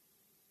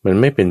มัน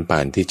ไม่เป็นปา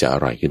นที่จะอ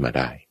ร่อยขึ้นมาไ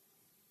ด้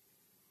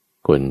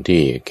คน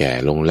ที่แก่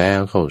ลงแล้ว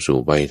เข้าสู่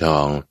ใบทอ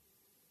ง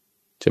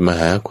จะมา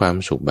หาความ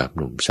สุขแบบ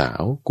หนุ่มสา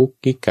วกุ๊ก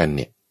กิ๊กกันเ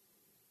นี่ย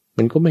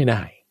มันก็ไม่ไ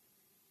ด้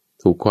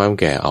ถูกความ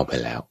แก่เอาไป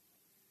แล้ว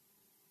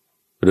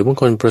หรือบาง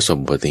คนประสบ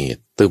อุบัติเห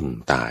ตุตึ้ม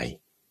ตาย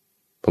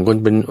บางคน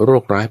เป็นโร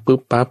คร้ายปุ๊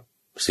บปั๊บ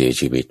เสีย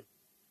ชีวิต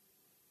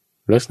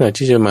ลักษณะ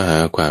ที่จะมาหา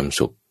ความ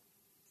สุข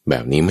แบ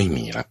บนี้ไม่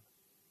มีละ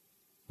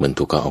เหมือน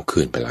ถูกเขาเอา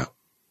คืนไปแล้ว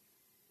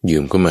ยื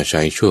มก็มาใ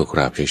ช้ชั่วคร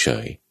าวเฉ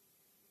ย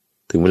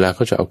ๆถึงเวลาเข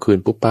าจะเอาคืน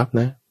ปุ๊บปั๊บ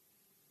นะ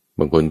บ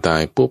างคนตา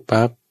ยปุ๊บ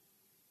ปั๊บ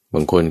บ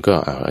างคนก็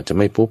อาจจะ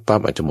ไม่ปุ๊บปั๊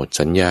บอาจจะหมด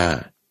สัญญา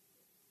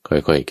ค่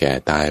อยๆแก่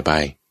ตายไป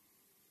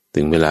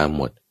ถึงเวลาห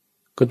มด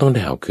ก็ต้องไ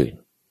ด้เอาคืน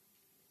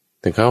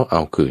แต่เขาเอ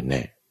าคืนแ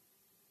น่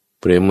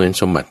เปรียบเหมือน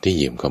สมบัติที่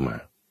ยืมเข้ามา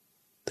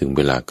ถึงเ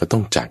วลาก็ต้อ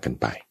งจากกัน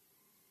ไป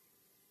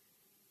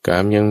กา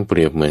มยังเป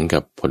รียบเหมือนกั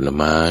บผล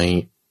ไม้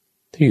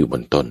ที่อยู่บ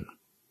นต้น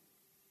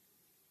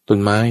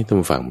ไม้ต้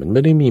นฝั่งมันไ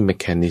ม่ได้มีเม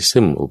คานิซึ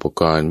มอุป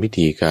กรณ์วิ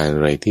ธีการอ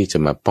ะไรที่จะ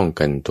มาป้อง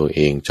กันตัวเอ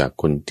งจาก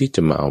คนที่จ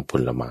ะมาเอาผ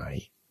ลไม้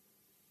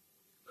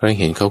ใคร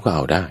เห็นเขาก็เอ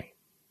าได้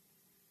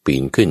ปี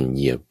นขึ้นเห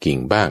ยียบกิ่ง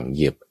บ้างเห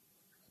ยียบ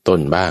ต้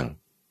นบ้าง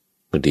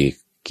บางที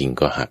กิ่ง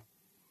ก็หัก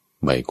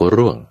ใบก็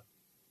ร่วง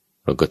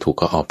แล้วก็ถูกเ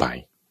ขาเอาไป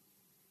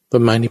ต้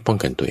นไม้นี่ป้อง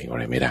กันตัวเองอะ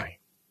ไรไม่ได้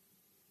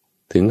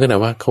ถึงขนาด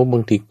ว่าเขาบา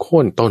งทีโค่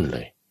นต้นเล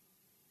ย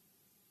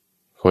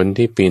คน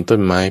ที่ปีนต้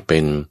นไม้เป็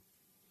น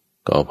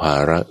ก็เอาภา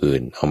ระอื่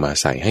นเอามา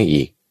ใส่ให้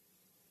อีก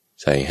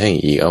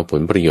เอาผ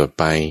ลประโยชน์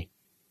ไป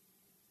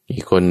อี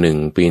กคนหนึ่ง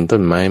ปีนต้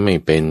นไม้ไม่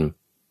เป็น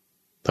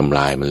ทำล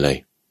ายมันเลย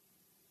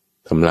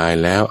ทำลาย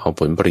แล้วเอา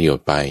ผลประโยช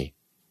น์ไป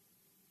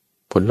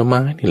ผลไม้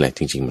นี่แหละจ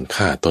ริงๆมัน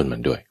ฆ่าต้นมั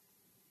นด้วย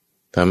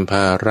ทำภ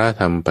าระ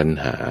ทำปัญ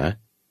หา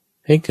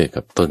ให้เกิด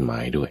กับต้นไม้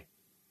ด้วย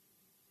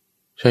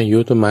ใช่ยุ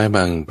ต้นไม้บ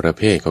างประเ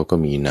ภทเขาก็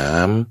มีน้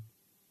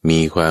ำมี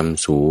ความ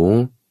สูง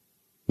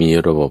มี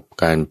ระบบ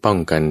การป้อง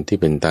กันที่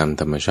เป็นตาม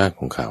ธรรมชาติ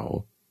ของเขา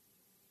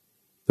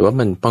แต่ว่า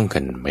มันป้องกั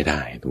นไม่ไ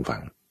ด้ทุกฝั่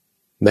ง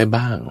ได้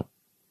บ้าง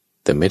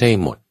แต่ไม่ได้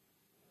หมด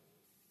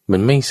มั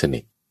นไม่สนิ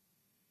ท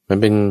มัน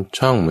เป็น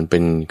ช่องมันเป็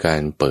นกา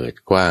รเปิด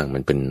กว้างมั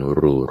นเป็น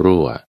รู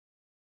รั่ว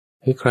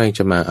ให้ใครจ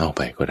ะมาเอาไ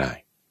ปก็ได้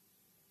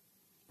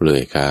เปลื่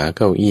อยขาเ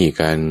ก้าอี้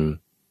กัน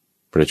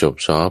ประจบ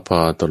ซ้อพอ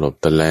ตลบ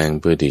ตะแลง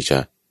เพื่อที่จะ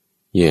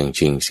แย่ง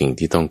ชิงสิ่ง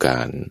ที่ต้องกา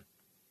ร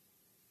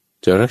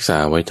จะรักษา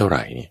ไว้เท่าไห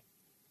ร่เนี่ย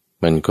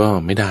มันก็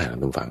ไม่ได้หรอก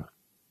ทุกฝั่ง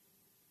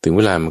ถึงเ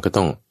วลามันก็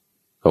ต้อง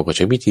เขาก็ใ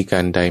ช้วิธีกา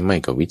รใดไม่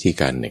ก็วิธี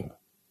การหนึ่ง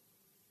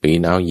ปีน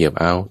เอาเหยียบ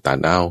เอาตัด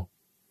เอา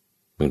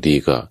บางที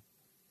ก็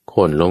โ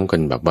ค่นล้มกั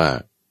นแบบว่า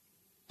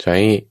ใช้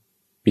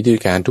วิธี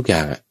การทุกอย่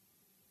าง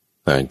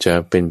อาจจะ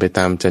เป็นไปต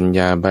ามจรรย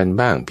าบรรณ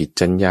บ้างผิด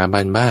จรรยาบ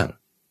รรณบ้าง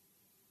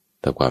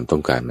แต่ความต้อ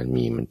งการมัน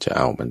มีมันจะเ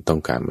อามันต้อ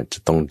งการมันจะ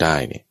ต้องได้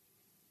เนี่ย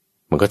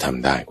มันก็ท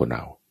ำได้คนเร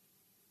า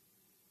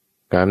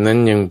การนั้น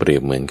ยังเปรีย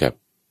บเหมือนกับ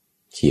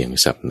เขียง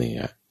สับเนื้อ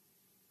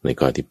ใน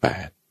ข้อที่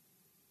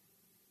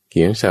8เ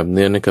ขียงสับเ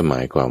นื้อนั่นก็หม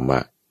ายความว่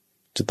า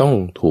จะต้อง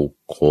ถูก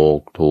โขก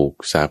ถูก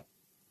สับ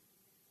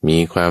มี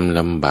ความล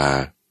ำบา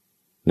ก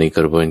ในก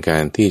ระบวนกา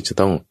รที่จะ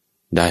ต้อง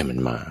ได้มัน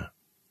มา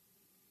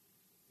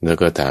แล้ว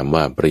ก็ถาม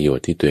ว่าประโยช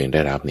น์ที่ตัวเองไ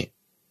ด้รับเนี่ย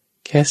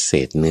แค่เศ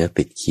ษเนื้อ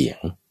ติดเขียง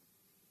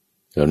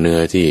แล้วเนื้อ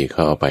ที่เข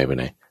าเอาไป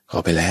ไหนเขาเ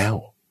อาไปแล้ว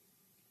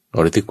เอา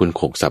ที่คุณโ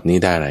ขกสับนี้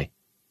ได้อะไร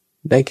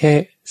ได้แค่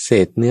เศ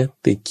ษเนื้อ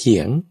ติดเขี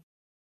ยง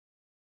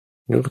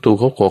แล้วก็ถูก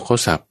เขาโขกเขา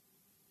สับ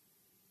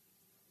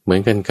มือ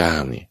นกันกา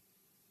มเนี่ย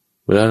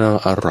เวลาเรา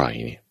อร่อย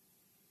เนี่ย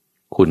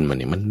คุณมันเ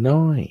นี่ยมัน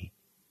น้อย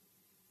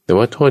แต่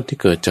ว่าโทษที่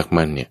เกิดจาก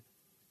มันเนี่ย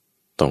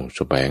ต้องแส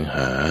วงห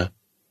า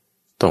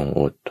ต้อง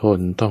อดทน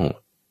ต้อง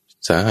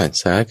สาหัส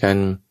สากัน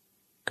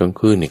กลาง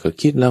คืนนี่ก็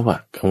คิดแล้วว่า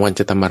กลางวัน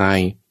จะทำอะไร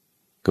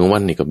กลางวั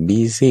นนี่ก็บี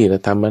ซี่แล้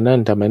วทำมานั่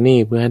นทำมานี่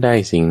เพื่อให้ได้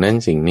สิ่งนั้น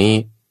สิ่งนี้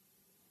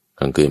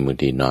กลางคืนบาง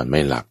ทีนอนไม่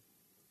หลับ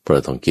เพรา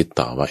ะต้องคิด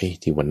ต่อว่า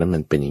ที่วันนั้นมั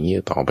นเป็นอย่างนี้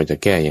ต่อไปจะ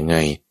แก้ยังไง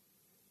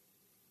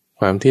ค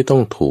วามที่ต้อ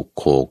งถูก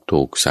โขก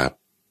ถูกสับ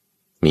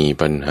มี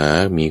ปัญหา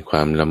มีคว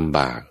ามลำบ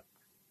าก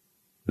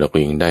แล้วก็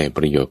ยังได้ป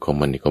ระโยชน์ของ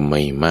มันก็ไ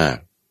ม่มาก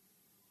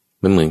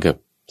มันเหมือนกับ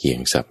เกี่ยง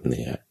สับเ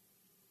นื้อ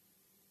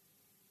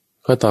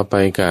ข้อต่อไป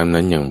การ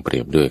นั้นยังเปรี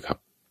ยบด้วยครับ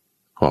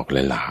หอกแล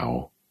ะเหลา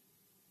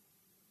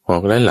หอ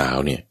กและเหลา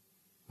เนี่ย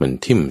มัน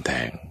ทิ่มแท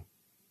ง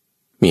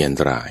มีอัน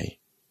ตราย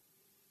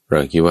เรา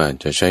คิดว่า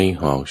จะใช้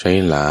หอกใช้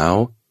เหลา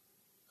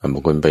บา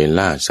งคนไป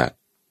ล่าสัตว์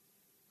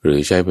หรือ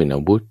ใช้เป็นอ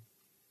าวุธ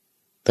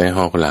แต่ห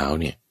อกเหลา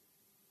เนี่ย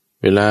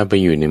เวลาไป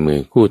อยู่ในมือ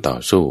คู่ต่อ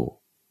สู้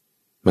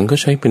มันก็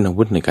ใช้เป็นอา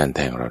วุธในการแท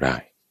งเราได้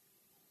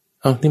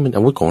นี่มันอ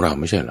าวุธของเรา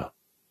ไม่ใช่เหรอ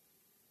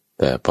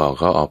แต่พอเ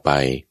ขาเอาไป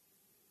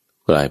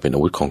กลายเป็นอา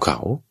วุธของเขา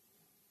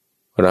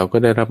เราก็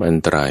ได้รับอัน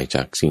ตรายจ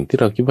ากสิ่งที่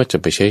เราคิดว่าจะ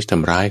ไปใช้ท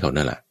ำร้ายเขา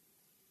นั่นแหละ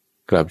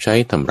กลับใช้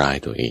ทำร้าย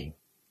ตัวเอง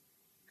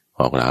ห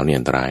อกเหลาเนี่ย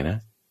อันตรายนะ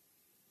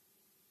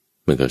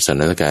เหมือนกับส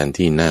ถานการณ์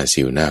ที่หน้า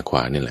สิวหน้าขว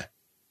านี่แหละ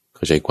เข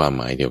าใช้ความห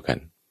มายเดียวกัน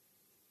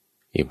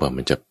ว่า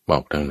มันจะบอ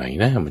กทางไหน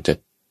นะมันจะ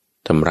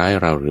ทำร้าย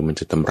เราหรือมัน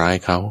จะทำร้าย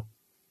เขา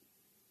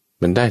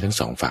มันได้ทั้ง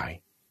สองฝ่าย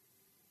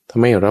ถ้า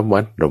ไม่ระมั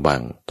ดระวั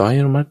งต่อให้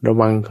ระมัดระ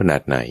วังขนา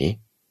ดไหน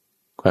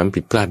ความผิ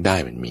ดพลาดได้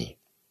มันมี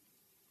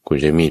คุณ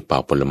ใช้มีดปอ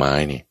กผลไม้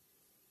เนี่ย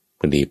พ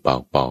อดีปอ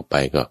กไป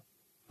ก็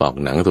ปอก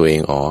หนังตัวเอ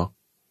งออก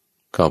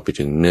เข้าไป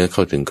ถึงเนื้อเข้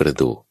าถึงกระ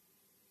ดูก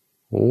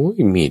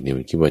มีดเนี่ย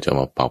มันคิดว่าจะ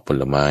มาปอกผ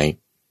ลไม้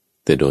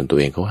แต่โดนตัว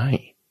เองเขาให้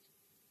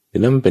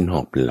แล้วมันเป็นห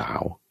อกเป็นเหลา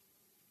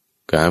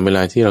การเวล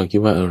าที่เราคิด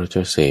ว่าเราจ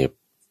ะเสพ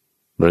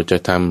เราจะ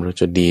ทำเรา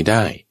จะดีไ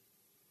ด้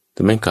แ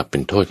ต่มันกลับเป็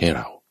นโทษให้เ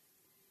รา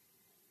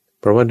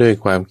เพราะว่าด้วย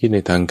ความคิดใน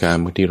ทางการ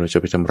บางทีเราจะ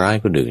ไปทำร้าย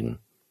คนอื่น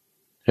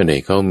ถ้าไหน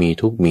เขามี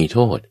ทุกข์มีโท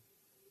ษ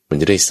มัน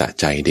จะได้สะ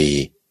ใจดี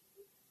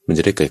มันจ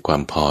ะได้เกิดควา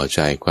มพอใจ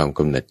ความก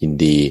ำหนัดยิน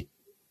ดี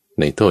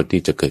ในโทษ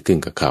ที่จะเกิดขึ้น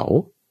กับเขา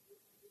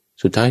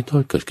สุดท้ายโท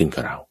ษเกิดขึ้นกั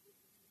บเรา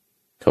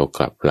เขาก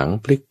ลับหลัง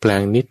พลิกแปล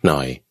งนิดหน่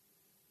อย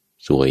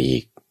สวยอี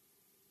ก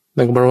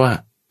นั่นก็เพราะว่า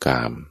ก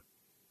าม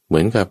เหมื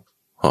อนกับ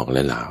หอกแล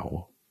ะเหลา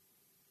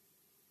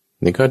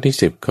ในข้อที่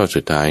10ข้อ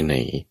สุดท้ายใน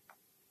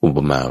อุป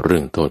มาเรื่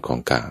องโทษของ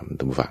กาม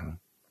ท่านผู้ฟัง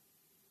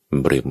มัน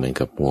เปรียบเหมือน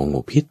กับหัว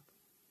งูพิษ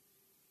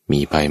มี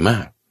ภัยมา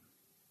ก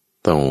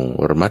ต้อง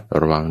ระมัด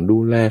ระวังดู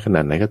แลขน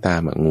าดไหนก็ตา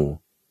มงู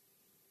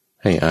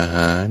ให้อาห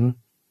าร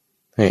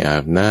ให้อา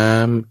บน้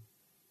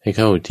ำให้เ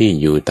ข้าที่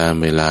อยู่ตาม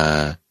เวลา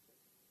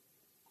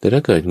แต่ถ้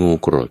าเกิดงู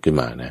โกรธขึ้น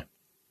มานะ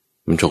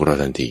มันฉกเรา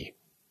ทันที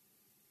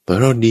แต่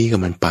เราดีกับ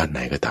มันปานไหน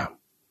ก็ตาม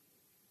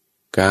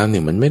กามเ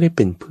นี่ยมันไม่ได้เ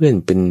ป็นเพื่อน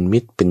เป็นมิ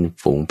ตรเป็น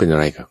ฝูงเป็นอะ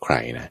ไรกับใคร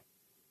นะ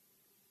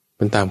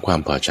มันตามความ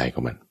พอใจข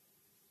องมัน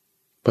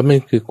เพราะมัน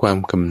คือความ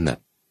กำหนัด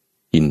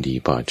ยินดี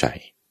พอใจ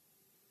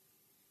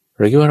เ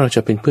ราคิดว่าเราจ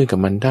ะเป็นเพื่อนกับ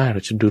มันได้เร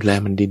าจะดูแล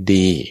มัน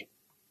ดี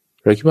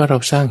ๆเราคิดว่าเรา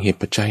สร้างเหตุ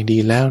ปัจจัยดี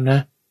แล้วนะ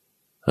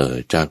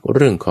จากเ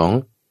รื่องของ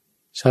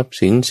ทรัพย์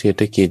สินเศรษ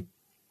ฐกิจ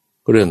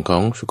เรื่องขอ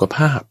งสุขภ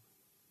าพ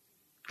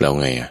แล้ว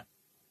ไง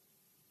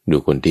ดู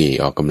คนที่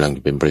ออกกำลัง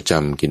เป็นประจ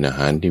ำกินอาห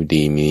ารที่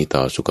ดีมีต่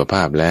อสุขภ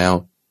าพแล้ว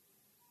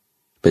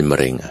เป็นมะ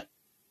เร็ง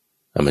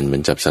มันเหมือ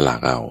นจับสลาก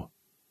เอา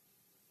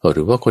ห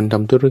รือว่าคนท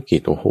ำธุรกิจ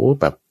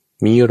แบบ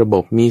มีระบ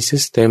บมีซิ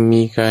สเต็ม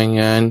มีการ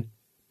งาน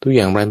ทุกอ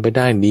ย่างรันไปไ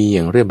ด้ดีอ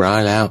ย่างเรียบร้อย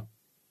แล้ว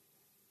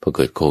พอเ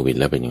กิดโควิด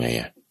แล้วเป็นยังไง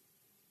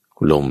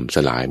คุณล่มส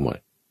ลายหมด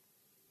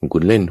คุ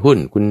ณเล่นหุ้น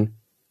คุณ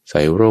ใ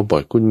ส่โรบอ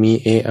ทคุณมี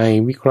AI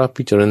วิเคราะห์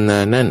พิจารณา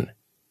นั่น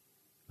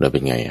แล้วเป็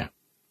นไง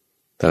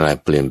ตลาด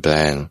เปลี่ยนแปล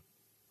ง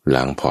ล้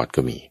างพอร์ต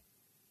ก็มี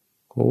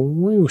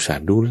อุตส่า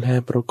ห์ดูแล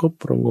ประกบ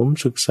ประงม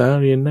ศึกษา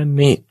เรียนนั่น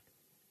นี่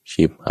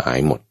ชิบหาย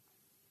หมด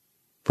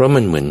เพราะมั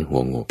นเหมือนหั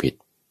วงูพิษ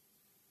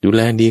ดูแ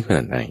ลดีขน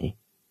าดไหน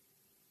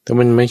แต่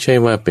มันไม่ใช่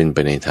ว่าเป็นไป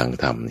ในทาง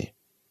ธรรมเนี่ย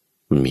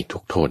มันมีทุ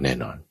กโทษแน่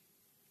นอน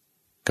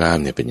กาม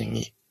เนี่ยเป็นอย่าง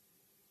นี้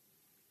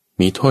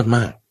มีโทษม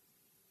าก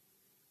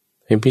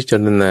ให้พิจา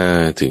รณา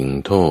ถึง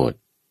โทษ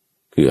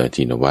คืออา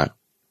ทินวะ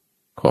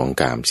ของ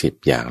กาม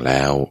10อย่างแ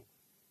ล้ว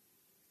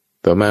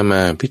ต่อม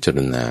าพิจาร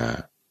ณา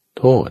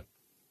โทษ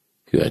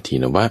คืออาทิ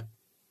นวะ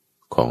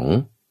ของ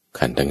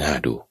ขันธ์ทั้ง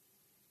5ดู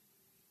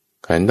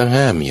ขันธ์ทั้ง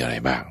5มีอะไร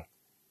บ้าง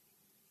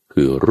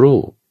คือรู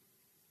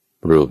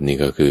ปนี่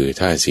ก็คือ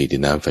ธาตุ4ดิ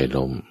นน้ำไฟล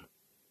ม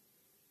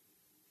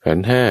ขัน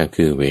ธ์5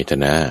คือเวท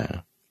นา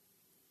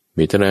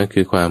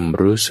คือความ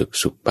รู้สึก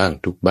สุขบ้าง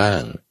ทุกข์บ้า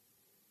ง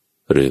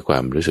หรือควา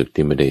มรู้สึก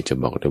ที่ไม่ได้จะ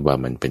บอกได้ว่า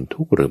มันเป็น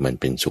ทุกข์หรือมัน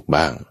เป็นสุข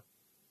บ้าง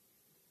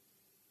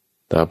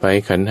ต่อไป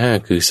ขันธ์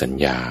5คือสัญ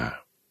ญา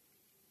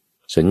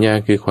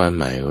คือความ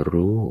หมาย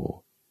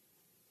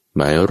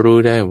รู้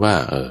ได้ว่า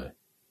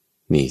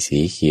นี่สี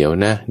เขียว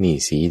นะนี่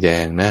สีแด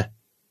งนะ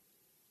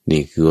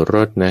นี่คือร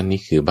ถนะนี่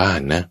คือบ้าน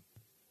นะ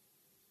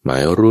หมา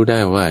ยรู้ได้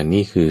ว่า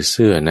นี่คือเ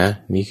สื้อนะ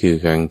นี่คือ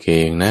กางเก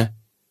งนะ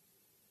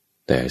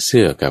แต่เ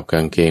สื้อกับก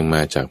างเกงม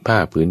าจากผ้า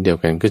ผืนเดียว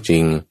กันก็จริ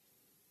ง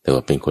แต่ว่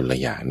าเป็นคนละ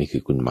อย่างนี่คื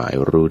อคุณหมาย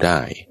รู้ได้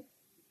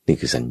นี่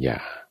คือสัญญา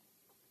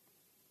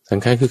สัง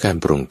ขารคือการ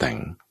ปรุงแต่ง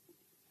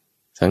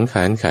สังข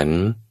ารขัน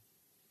ธ์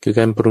คือ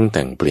การปรุงแ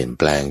ต่งเปลี่ยน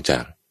แปลงจา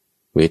ก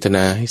เวทน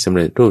าให้สำเ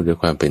ร็จรูปด้วย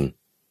ความเป็น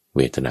เ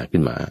วทนา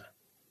ขึ้นมา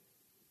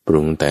ป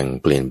รุงแต่ง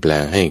เปลี่ยนแปล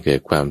งให้เกิด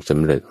ความส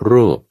ำเร็จ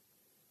รูป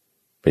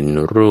เป็น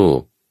รูป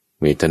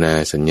เวทนา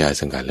สัญญา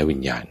สังขารและวิ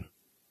ญญาณ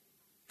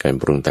การ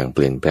ปรุงแต่งเป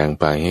ลี่ยนแปลง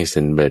ไปให้ส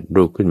ำเร็จ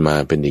รูปขึ้นมา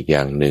เป็นอีกอ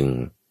ย่างหนึ่ง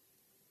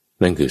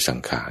นั่นคือสัง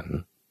ขาร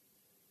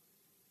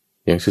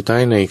อย่างสุดท้า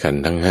ยในขัน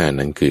ธ์ทั้งห้า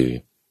นั้นคือ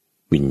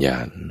วิญญา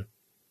ณ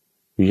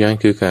วิญญาณ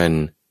คือการ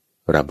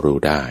รับรู้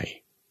ได้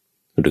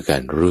หรือกา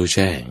รรู้แ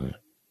จ้ง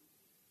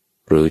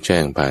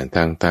ผ่านท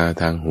างตา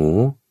ทางหู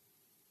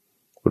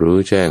รู้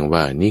แจ้ง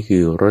ว่านี่คื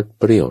อรส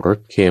เปรี้ยวรส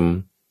เค็ม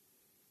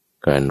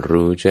การ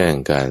รู้แจ้ง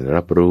การ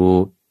รับรู้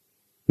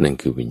นั่น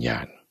คือวิญญา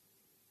ณ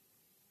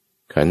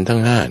ขันธ์ทั้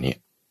งห้าเนี่ย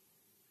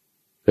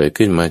เกิด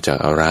ขึ้นมาจาก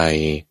อะไร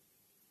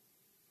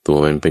ตัว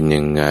มันเป็น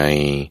ยังไง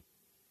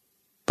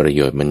ประโย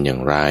ชน์มันอย่า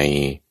งไร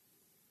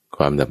ค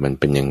วามดับมัน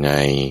เป็นยังไง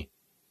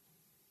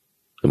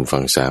ท่านผู้ฟั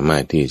งสามาร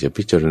ถที่จะ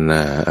พิจารณ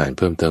าอ่านเ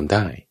พิ่มเติมไ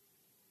ด้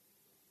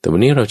แต่วัน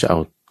นี้เราจะเอา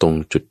ตรง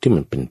จุดที่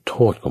มันเป็นโท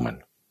ษของมัน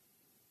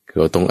คือ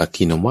เอาตรงอ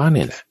ทินวะเ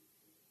นี่ยแหละ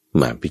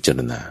มาพิจาร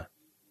ณา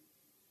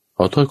เอ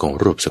าโทษของ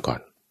รูปซะก่อ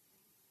น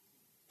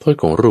โทษ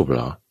ของรูปเหร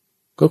อ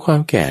ก็ควา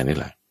มแก่นี่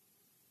แหละ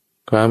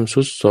ความท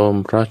รุดโทรม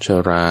เพราะช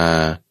รา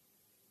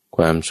ค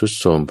วามทรุด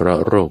โทรมเพราะ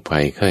โรคภั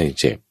ยไข้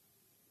เจ็บ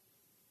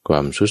ควา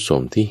มทรุดโทร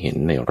มที่เห็น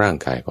ในร่าง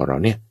กายของเรา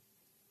เนี่ย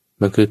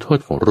มันคือโทษ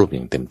ของรูปอ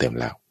ย่างเต็มๆ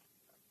แล้ว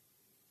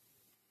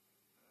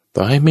ต่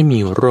อให้ไม่มี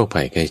โรค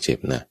ภัยไข้เจ็บ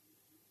นะ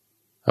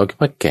เอาแค่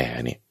ว่าแก่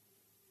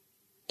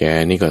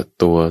นี่ก็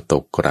ตัวต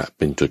กกระเ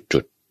ป็นจุ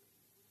ด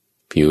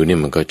ๆผิวเนี่ย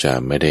มันก็จะ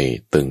ไม่ได้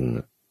ตึง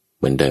เ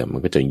หมือนเดิมมั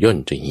นก็จะย่น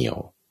จะเหี่ยว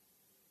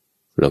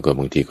แล้วก็บ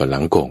างทีก็หลั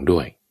งโก่งด้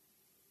วย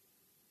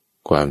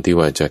ความที่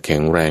ว่าจะแข็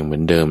งแรงเหมือ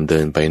นเดิมเดิ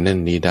นไปนั่น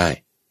นี้ได้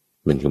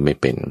มันก็ไม่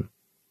เป็น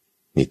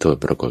นี่โทษ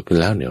ปรากฏขึ้น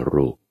แล้วใน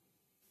รูป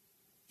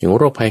อย่างโ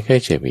รคภัยไข้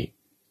เจ็บอีก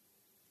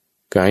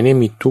กายนี่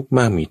มีทุกข์ม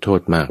ากมีโท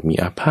ษมากมี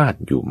อาพาธ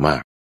อยู่มา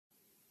ก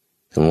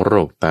ทั้งโร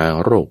คตา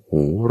โรค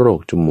หูโรค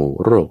จมูก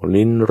โรค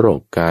ลิ้นโร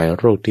คกาย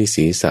โรคที่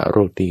ศีรษะโร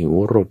คที่หู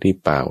โรคที่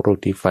ปากโรค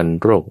ที่ฟัน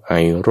โรคไอ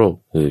โรค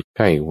หืดไ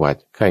ข้หวัด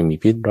ไข้มี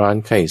พิษร้อน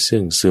ไข้ซึ่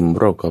งซึม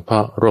โรคกระเพา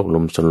ะโรคล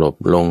มสลบ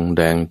ลงแ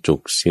ดงจุ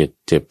กเสียด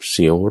เจ็บเ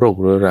สียวโรค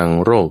เรื้อรัง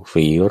โรค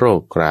ฝีโร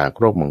คกราก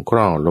โรคหมองค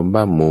ล้อลม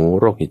บ้าหมู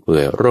โรคหิดเปื่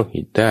อยโรค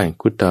หิดด้าน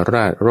กุตร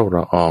าชโรคล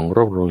ะอองโร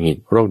คโลหิต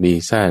โรคดี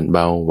ซ่านเบ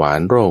าหวา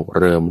นโรค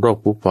เริมโรค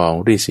ผู้พอง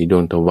รีดสีด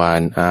วงทวา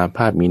รอาพ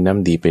าธมีน้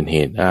ำดีเป็นเห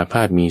ตุอาพ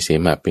าธมีเส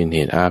มหะเป็นเห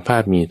ตุอาพา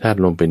ธมีธาตุ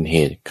ลมเป็นเห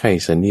ตุไข้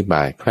สันนิบ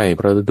าตไข้เ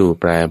พราะฤดู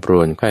แปรปร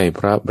วนไข้เพ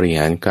ราะบริห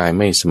ารกาย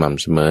ไม่สม่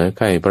ำเสมอไ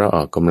ข้เพราะอ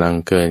อกกำลัง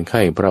เกินไ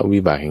ข้เพราะวิ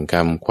บากแห่งกร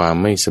รมความ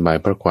ไม่สบาย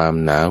เพราะความ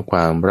หนาวคว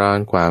ามร้อน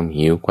ความ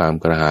หิวความ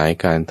กระหาย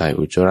การถ่าย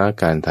อุจจาระ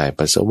การถ่าย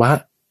ปัสสาวะ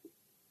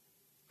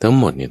ทั้ง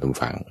หมดเนี่ยทุก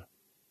ฝัง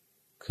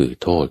คือ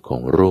โทษขอ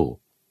งรูป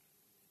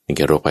นี่แ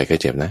ค่โรคภัยไข้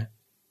เจ็บนะ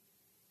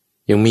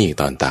ยังมีอีก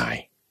ตอนตาย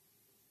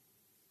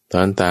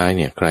เ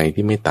นี่ยใคร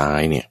ที่ไม่ตาย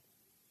เนี่ย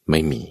ไม่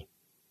มี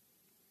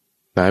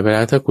ตายไปแ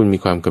ล้วถ้าคุณมี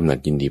ความกำหนัด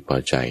ยินดีพอ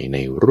ใจใน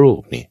รู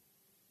ปนี่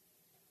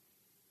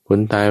คน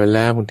ตายไปแ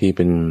ล้วบางทีเ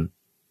ป็น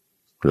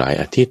หลาย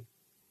อาทิตย์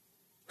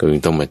ก็ยั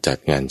งต้องมาจัด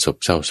งานศพ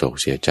เศร้าโศก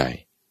เสียใจ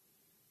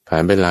ผ่า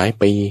นไปหลาย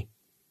ปี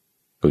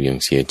ก็ยัง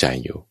เสียใจ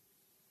อยู่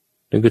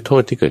นั่นคือโท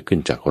ษที่เกิดขึ้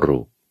นจากรู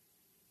ป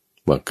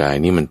ว่ากาย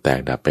นี้มันแตก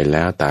ดับไปแ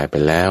ล้วตายไป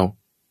แล้ว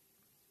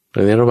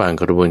ในระหว่าง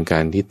กระบวนกา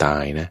รที่ตา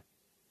ยนะ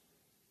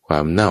ควา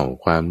มเน่า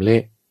ความเล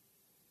ะ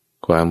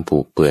ความผุ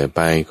เปื่อยไ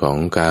ปของ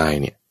กาย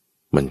เนี่ย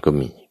มันก็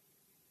มี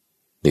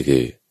นี่คื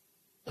อ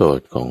โทษ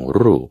ของ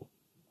รูป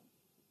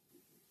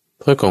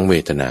โทษของเว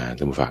ทนา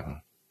ท่านผู้ฟัง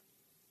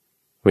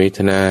เวท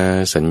นา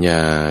สัญญา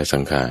สั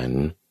งขาร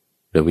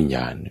และวิญญ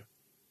าณ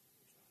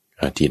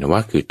อาทินวะ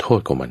คือโทษ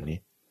ของมันนี่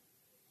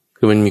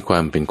คือมันมีควา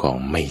มเป็นของ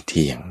ไม่เ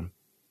ที่ยง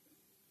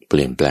เป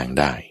ลี่ยนแปลง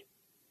ได้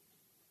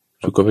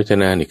สุขเวท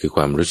นานี่คือค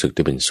วามรู้สึก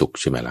ที่เป็นสุข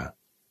ใช่ไหมล่ะ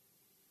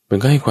มัน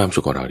ก็ให้ความสุ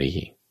ขของเราได้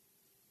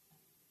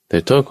แต่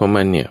โทษของ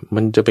มันเนี่ย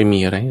มันจะไปมี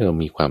อะไรให้เรา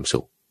มีความสุ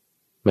ข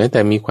แม้แต่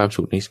มีความ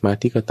สุขในสมา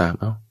ธิก็ตาม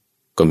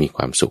ก็มีค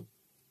วามสุข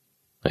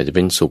อาจจะเ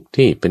ป็นสุข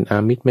ที่เป็นอา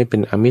มิตรไม่เป็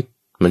นอามิตร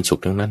มันสุ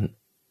ขทั้งนั้น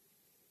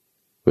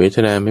เวท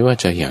นาไม่ว่า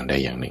จะอย่างใด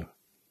อย่างหนึ่ง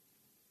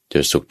จะ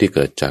สุขที่เ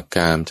กิดจากก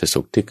ามจะสุ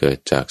ขที่เกิด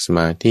จากสม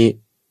าธิ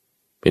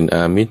เป็นอ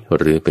ามิตร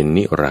หรือเป็น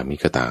นิรามิต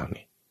ก็ตาม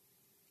นี่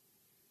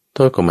โท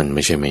ษของมันไ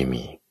ม่ใช่ไม่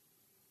มี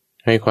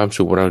ให้ความ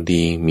สุขเรา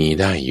ดีมี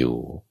ได้อยู่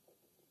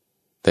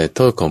แต่โท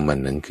ษของมัน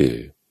นั้นคือ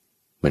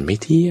มันไม่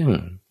เที่ยง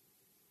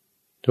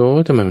โธ่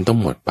ทำไมมันต้อง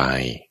หมดไป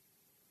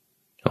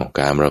ก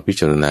ารเราพิ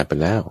จารณาไป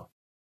แล้ว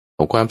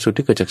ความสุข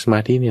ที่เกิดจากสมา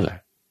ธินี่แหละ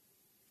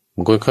บ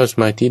างคนเข้าส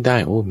มาธิได้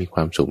มีคว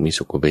ามสุขมี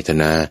สุขเวท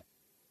นา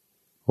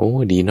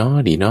ดีเนาะ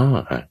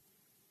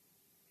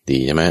ดี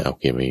ใช่ไหมโอ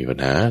เคไม่มีปัญ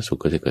หาสุข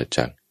ก็จะเกิดจ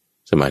าก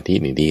สมาธิ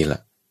นี่ดีละ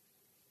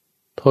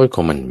โทษข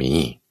องมันมี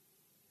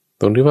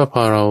ตรงที่ว่าพ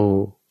อเรา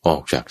ออ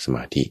กจากสม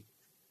าธิ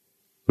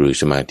หรือ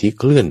สมาธิ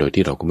เคลื่อนโดย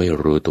ที่เราก็ไม่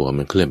รู้ตัว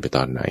มันเคลื่อนไปต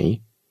อนไหน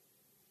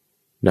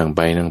นั่งไป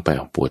เ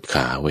อาปวดข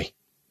าเว้ย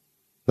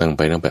นั่งไ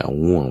ปเอา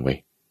ง่วงเว้ย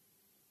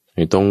ไ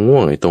อ้ตรงง่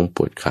วงไอ้ตรงป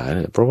วดขาเ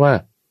นี่ยเพราะว่า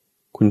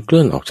คุณเค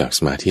ลื่อนออกจากส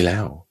มาธิแล้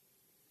ว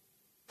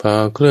พอ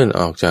เคลื่อน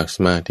ออกจากส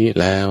มาธิ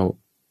แล้ว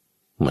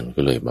มันก็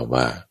เลยแบบ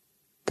ว่า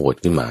ปวด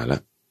ขึ้นมาละ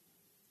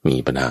มี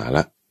ปัญหาล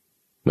ะ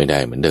ไม่ได้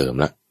เหมือนเดิม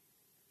ละ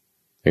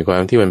ในควา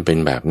มที่มันเป็น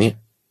แบบนี้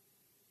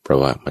เพราะ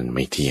ว่ามันไ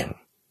ม่เที่ยง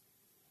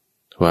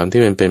ความ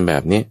ที่มันเป็นแบ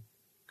บนี้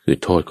คือ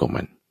โทษของ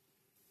มัน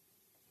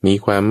มี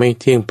ความไม่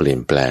เที่ยงเปลี่ย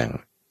นแปลง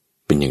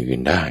เป็นอย่างอื่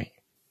นได้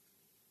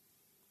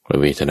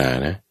เวทนา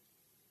นะ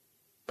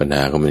ปัญห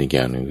าก็เป็นอีกอ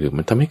ย่างหนึ่งคือ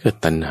มันทำให้เกิด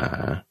ตัณหา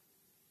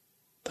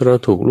ถ้าเรา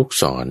ถูกลูก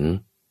ศร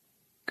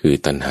คือ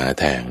ตัณหา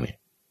แทงเนี่ย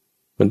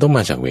มันต้องม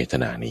าจากเวท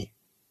นานี้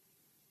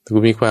ถ้าคุ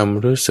ณมีความ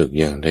รู้สึก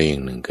อย่างใดอย่า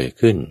งหนึ่งเกิด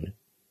ขึ้น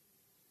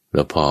แ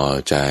ล้วพอ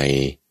ใจ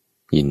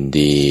ยิน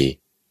ดี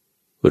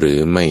หรือ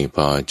ไม่พ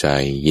อใจ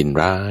ยิน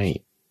ร้าย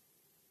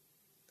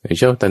ไอ้เ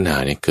จ้าตัณหา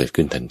เนี่ยเกิด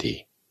ขึ้นทันที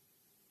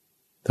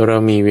ถ้าเรา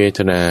มีเวท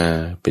นา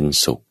เป็น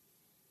สุข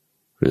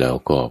แล้ว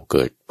ก็เ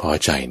กิดพอ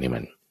ใจในมั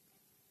น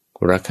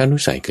ราคะนุ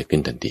สัยเกิดขึ้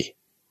นทันที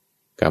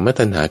กาม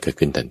ตัณหาเกิด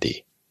ขึ้นทันที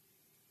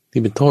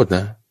ที่เป็นโทษน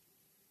ะ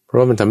เพราะ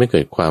ว่ามันทำให้เ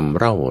กิดความ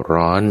เร่า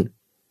ร้อน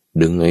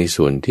ดึงไอ้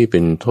ส่วนที่เป็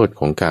นโทษ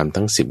ของกาม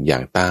ทั้ง10อย่า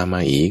งตามม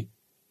าอีก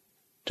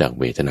จาก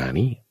เวทนา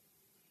นี้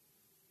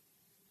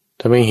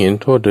ถ้าไม่เห็น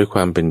โทษโดยคว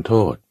ามเป็นโท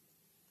ษ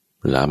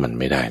แล้วมัน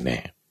ไม่ได้แน่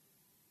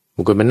บ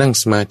างคนมานั่ง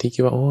สมาธิคิ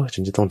ดว่าโอ้ฉั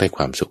นจะต้องได้ค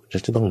วามสุขฉั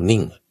นจะต้องนิ่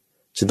ง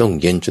ฉันต้อง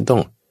เย็นฉันต้อ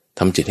งท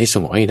ำจิตให้ส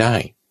งบให้ได้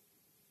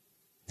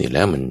นี่แ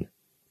ล้วมัน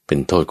เป็น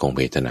โทษของเ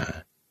วทนา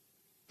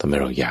ทำให้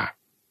เราอยาก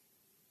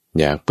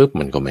ปุ๊บ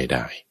มันก็ไม่ไ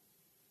ด้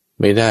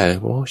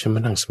โอ้ฉันม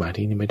านั่งสมา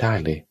ธินี่ไม่ได้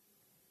เลย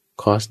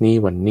คอร์สนี้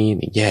วันนี้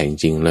นี่แย่จ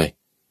ริงๆเลย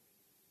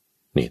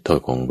นี่โทษ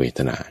ของเวท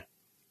นา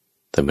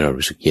ทำให้เรา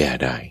รู้สึกแย่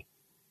ได้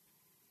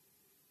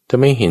ถ้า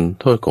ไม่เห็น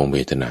โทษของเว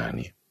ทนาเ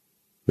นี่ย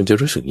มันจะ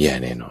รู้สึกแย่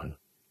แน่นอน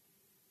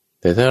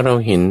แต่ถ้าเรา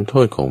เห็นโท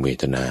ษของเว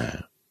ทนา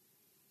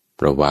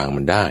ระวาง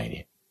มันได้เ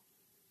นี่ย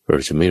เรา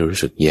จะไม่รู้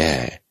สึกแย่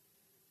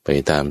ไป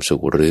ตามสุ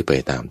ขหรือไป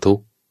ตามทุก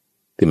ข์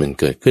ที่มัน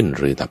เกิดขึ้น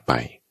หรือดับไป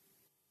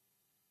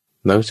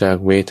นอกจาก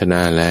เวทน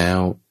าแล้ว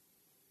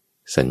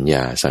สัญญ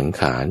าสัง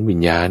ขารวิญ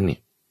ญาณเนี่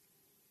ย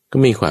ก็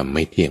มีความไ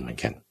ม่เที่ยงเหมือน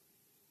กัน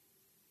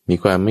มี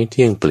ความไม่เ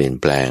ที่ยงเปลี่ยน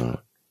แปลง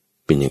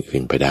เป็นอย่างอื่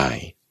นไปได้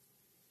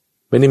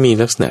ไม่ได้มี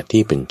ลักษณะ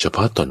ที่เป็นเฉพ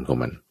าะตนของ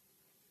มัน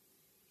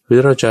หรือ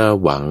เราจะ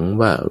หวัง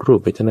ว่ารูป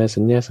เวทนา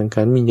สัญญาสังข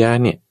ารวิญญาณ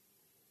เนี่ย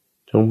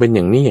จงเป็นอ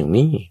ย่างนี้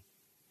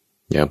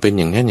อย่าเป็น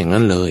อย่าง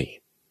นั้นเลย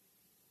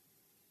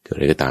เกิดอะ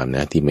ไรก็ตามน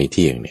ะที่ไม่เ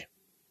ที่ยงเนี่ย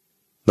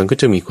มันก็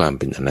จะมีความเ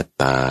ป็นอนัต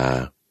ตา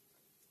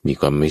มี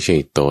ความไม่ใช่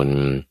ตน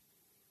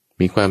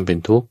มีความเป็น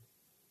ทุกข์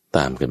ต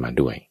ามกันมา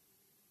ด้วย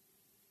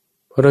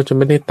เพราะเราจะไ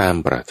ม่ได้ตาม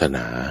ปรารถน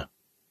า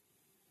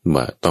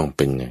ว่าต้องเ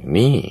ป็นอย่าง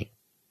นี้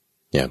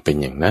อย่าเป็น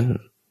อย่างนั้น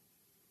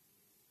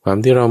ความ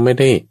ที่เราไม่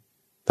ได้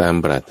ตาม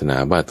ปรารถนา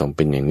ว่าต้องเ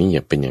ป็นอย่างนี้อ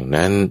ย่าเป็นอย่าง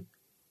นั้น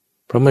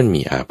เพราะมัน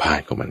มีอาพาธ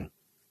ของมัน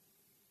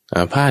อ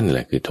าพาธนี่แห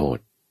ละคือโทษ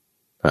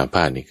อาพ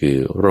าธนี่คือ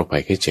โรคภั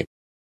ยไข้เจ็บ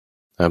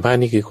อาพาธ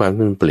นี่คือความ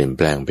ที่มันเปลี่ยนแ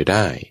ปลงไปไ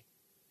ด้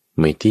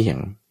ไม่เที่ยง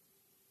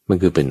มัน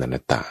คือเป็นอนั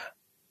ตตา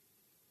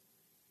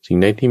สิ่ง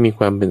ใดที่มีค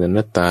วามเป็นอ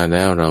นัตตาแ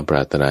ล้วเราปร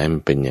ารถนาให้มั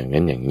นเป็นอย่าง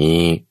นั้นอย่าง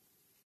นี้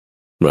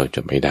เราจ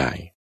ะไม่ได้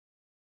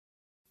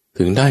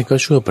ถึงได้ก็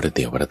ชั่วประเ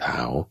ดี๋ยวประดา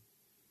ว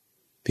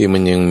ที่มั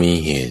นยังมี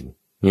เหตุ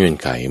เงื่อน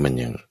ไขมัน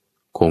ยัง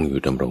คงอยู่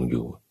ดำรงอ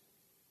ยู่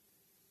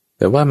แ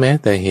ต่ว่าแม้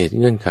แต่เหตุ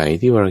เงื่อนไข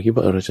ที่เราคิด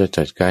ว่าเราจะ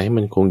จัดการให้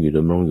มันคงอยู่ด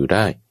ำรงอยู่ไ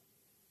ด้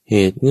เห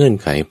ตุเงื่อน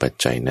ไขปัจ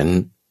จัยนั้น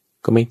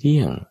ก็ไม่เที่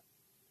ยง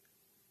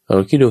เร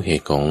าคิดดูเห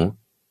ตุของ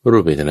รู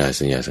ปเวทนา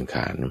สัญญาสังข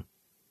าร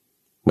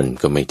มัน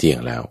ก็ไม่เที่ยง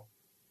แล้ว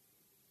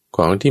ข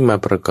องที่มา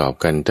ประกอบ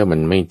กันถ้ามั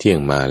นไม่เที่ยง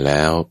มาแ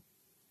ล้ว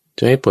จ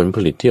ะให้ผลผ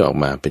ลิตที่ออก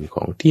มาเป็นข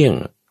องเที่ยง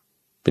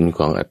เป็นข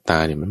องอัตตา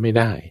เนี่ยมันไม่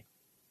ได้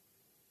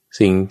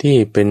สิ่งที่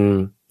เป็น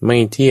ไม่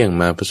เที่ยง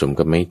มาผสม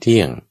กับไม่เที่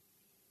ยง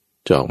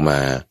จะออกมา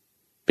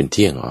เป็นเ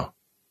ที่ยง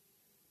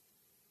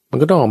มัน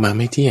ก็ต้องออกมา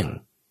ไม่เที่ยง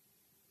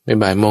ไม่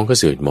บ่ายโมงก็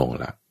11 โมง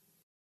ละ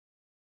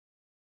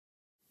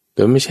แต่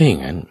ไม่ใช่อย่า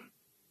งนั้น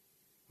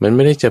มันไ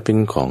ม่ได้จะเป็น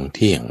ของเ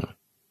ที่ยง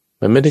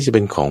มันไม่ได้จะเ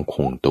ป็นของค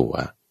งตัว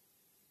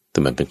แต่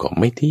มันเป็นของ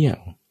ไม่เที่ยง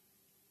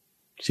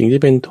สิ่ง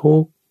ที่เป็นทุ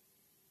กข์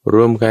ร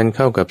วมกันเ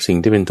ข้ากับสิ่ง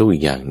ที่เป็นทุกข์อี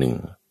กอย่างหนึ่ง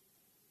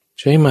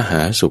ใช้มาห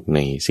าสุขใน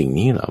สิ่ง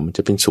นี้เหรอมันจ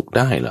ะเป็นสุขไ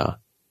ด้เหรอ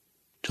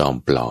จอม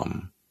ปลอม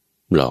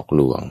หลอก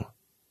ลวง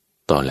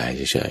ตอแหล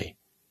เฉย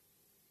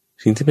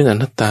ๆสิ่งที่เป็นอ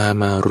นัตตา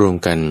มารวม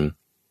กัน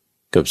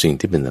กับสิ่ง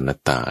ที่เป็นอนัต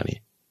ตานี่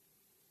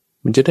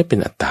มันจะได้เป็น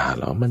อัตตาเ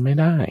หรอมันไม่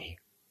ได้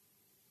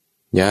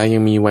ยายั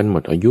งมีวันหม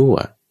ดอายุ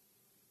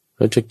เ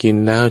ราจะกิน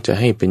แล้วจะ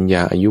ให้เป็นย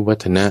าอายุวั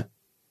ฒนะ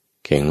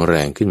แข็งแร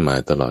งขึ้นมา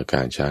ตลอดก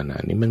าลชาติ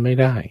นี้มันไม่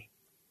ได้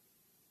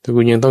ถ้า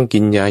คุณยังต้องกิ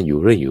นยาอยู่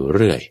เ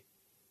รื่อย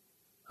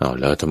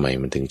แล้วทำไม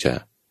มันถึงจะ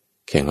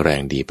แข็งแรง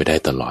ดีไปได้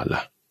ตลอดล่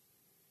ะ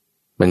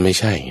มันไม่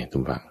ใช่ไงทุ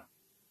กฝั่ง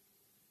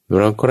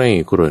เราก็ได้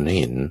กรุณา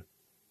เห็น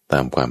ตา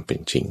มความเป็น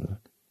จริง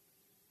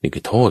นี่คื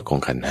อโทษของ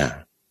ขันธ์ห้า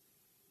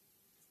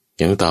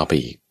ยังต่อไป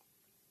อีก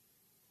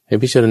ให้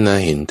พิจารณา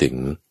เห็นถึง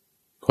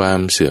ความ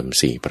เสื่อม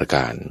4ประก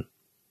าร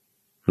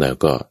แล้ว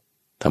ก็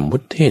ธรรมุ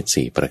ตเทศ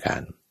4ประกา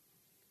ร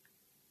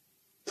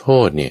โท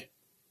ษเนี่ย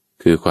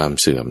คือความ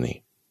เสื่อมนี่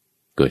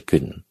เกิด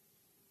ขึ้น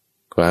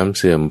ความเ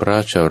สื่อมเพรา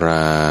ะชร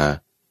า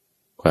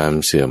ความ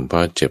เสื่อมเพร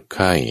าะเจ็บไ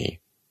ข้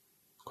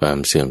ความ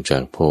เสื่อมจา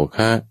กโภค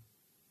ะ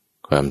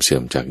ความเสื่อ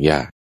มจากย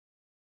าก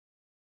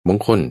บาง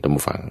คนตาม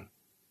ฟัง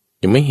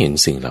ยังไม่เห็น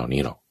สิ่งเหล่า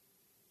นี้หรอก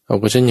เอา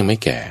ก็ฉันยังไม่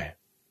แก่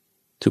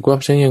ถือว่า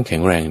ฉันยังแข็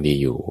งแรงดี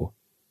อยู่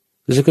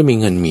แล้วฉันก็มี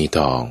เงินมีท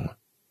อง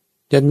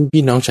ญาติ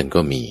พี่น้องฉัน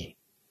ก็มี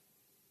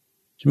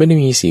ฉันไม่ได้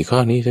มี4ข้อ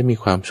นี้ฉันมี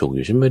ความสุขอ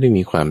ยู่ฉันไม่ได้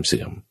มีความเ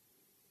สื่อม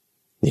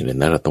นี่แหละ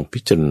นะเราต้องพิ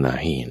จารณา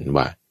ให้เห็น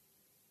ว่า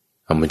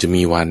มันจะ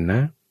มีวันน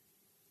ะ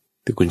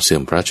ที่คุณเสื่อ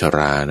มเพราะชร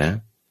านะ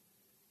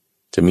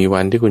จะมี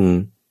วันที่คุณ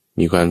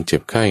มีความเจ็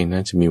บไข้น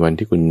ะจะมีวัน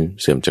ที่คุณ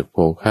เสื่อมจากโภ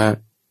คะ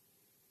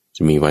จ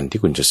ะมีวันที่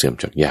คุณจะเสื่อม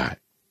จากญาติ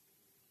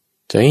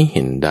จะให้เ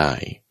ห็นได้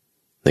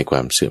ในคว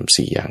ามเสื่อม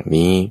4อย่าง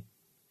นี้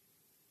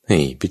ให้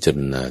พิจาร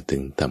ณาถึ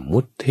งธรรมุ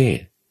ตเทศ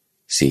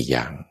4อ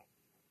ย่าง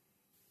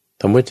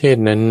ธรรมุตเทศ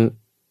นั้น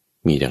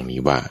มีดัง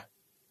นี้ว่า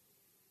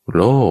โ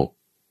ลก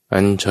อั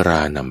นชร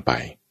านำไป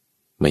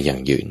ไม่ยั่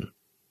งยืน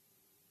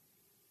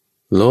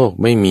โลก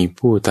ไม่มี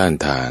ผู้ต้าน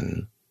ทาน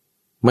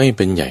ไม่เ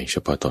ป็นใหญ่เฉ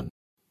พาะตน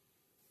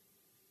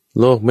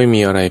โลกไม่มี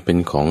อะไรเป็น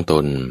ของต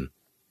น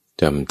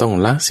จำต้อง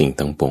ละสิ่ง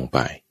ทั้งปวงไป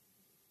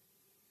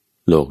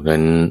โลก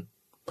นั้น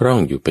พร่อง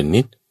อยู่เป็น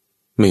นิด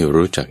ไม่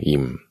รู้จัก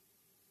อิ่ม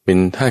เป็น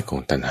ทาสขอ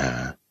งตัณหา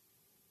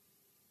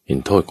เห็น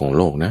โทษของโ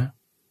ลกนะ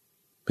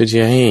เพื่อจ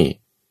ะให้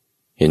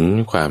เห็น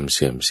ความเ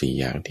สื่อม4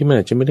อย่างที่มัน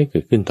อาจจะไม่ได้เกิ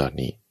ดขึ้นตอน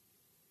นี้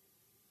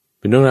เ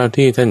ป็นเรื่องราว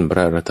ที่ท่านพร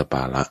ะรัตป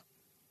าละ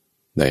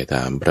ได้ถ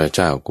ามพระเ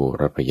จ้ากุ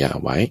รพยะ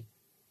ไว้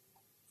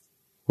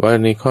ว่า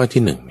ในข้อ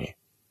ที่1เนี่ย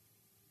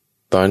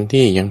ตอน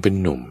ที่ยังเป็น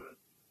หนุ่ม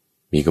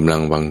มีกำลั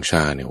งวังช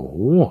าเนี่ยโอ้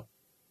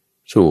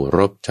สู้ร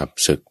บจับ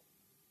ศึก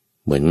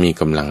เหมือนมี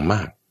กำลังม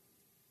าก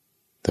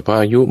แต่พอ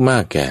อายุมา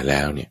กแก่แ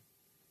ล้วเนี่ย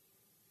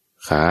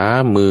ขา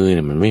มือเ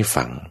นี่ยมันไม่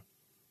ฝัง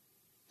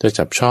จะ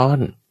จับช้อน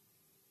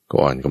ก็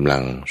อ่อนกำลั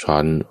งช้อ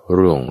น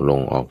ร่วงล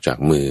งออกจาก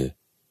มือ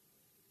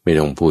ไม่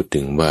ต้องพูดถึ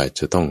งว่าจ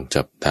ะต้อง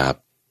จับดาบ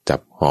จั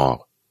บหอก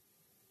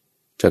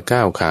จะก้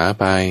าวขา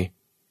ไป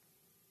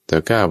แต่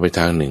ก้าวไปท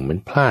างหนึ่งมัน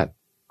พลาด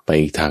ไป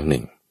อีกทางห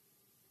นึ่ง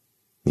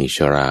นิช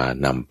รา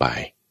นำไป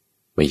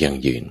ไม่ยั่ง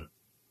ยืน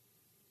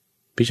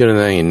พิจาร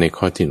ณาเห็นใน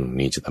ข้อที่1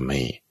นี้จะทำใ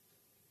ห้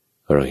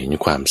เราเห็น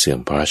ความเสื่อม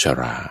เพราะช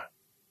รา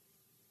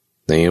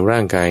ในร่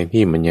างกาย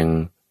ที่มันยัง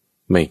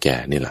ไม่แก่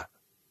นี่แหละ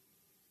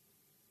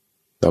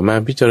ต่อมา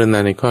พิจารณา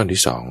ในข้อ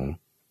ที่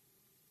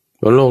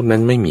2ว่าโลกนั้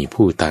นไม่มี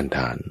ผู้ต้านท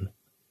าน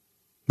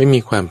ไม่มี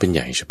ความเป็นให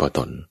ญ่เฉพาะต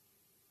น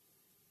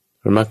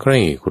เรามาใกล้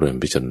ครวญ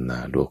พิจารณา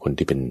ดูคน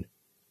ที่เป็น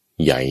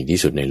ใหญ่ที่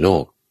สุดในโล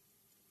ก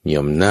มี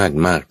อำนาจ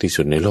มากที่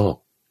สุดในโลก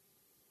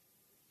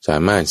สา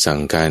มารถสั่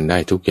งการได้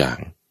ทุกอย่าง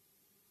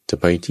จะ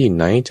ไปที่ไ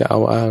หนจะเอา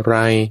อะไร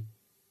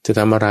จะท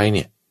ำอะไรเ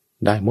นี่ย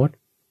ได้หมด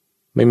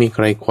ไม่มีใค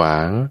รขวา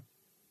ง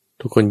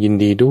ทุกคนยิน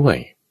ดีด้วย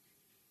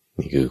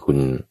นี่คือคุณ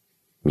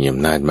มีอ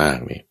ำนาจมาก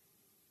เลย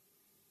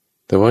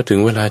แต่ว่าถึง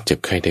เวลาเจ็บ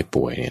ไข้ได้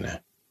ป่วยเนี่ยนะ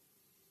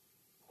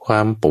ควา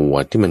มปว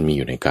ดที่มันมีอ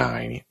ยู่ในกา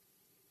ยเนี่ย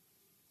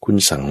คุณ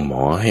สั่งหม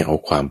อให้เอา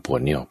ความปวด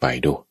นี้ออกไป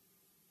ดู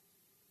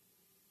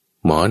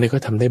หมอเนี่ยก็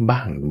ทำได้บ้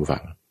างดูฟั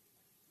ง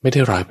ไม่ได้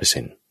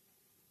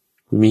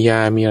 100%คุณมียา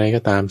มีอะไร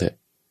ก็ตามเถอะ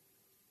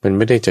มันไ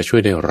ม่ได้จะช่ว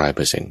ยได้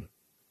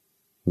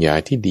 100% ยา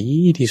ที่ดี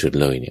ที่สุด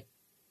เลยเนี่ย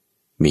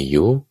มีอ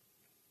ยู่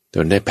จ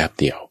นได้แป๊บ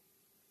เดียว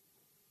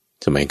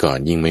สมัยก่อน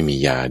ยิ่งไม่มี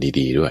ยา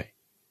ดีๆด้วย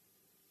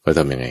ก็ท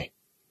ำยังไง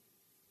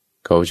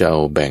เขาจะเอา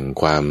แบ่ง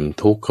ความ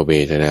ทุกขเว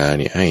ทนา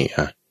เนี่ยให้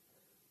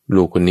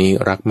ลูกคนนี้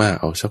รักมาก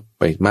เอาสัก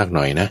ไปมากห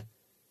น่อยนะ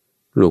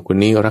ลูกคน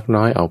นี้รัก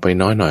น้อยเอาไป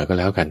น้อยหน่อยก็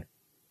แล้วกัน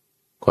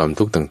ความ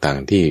ทุกข์ต่าง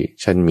ๆที่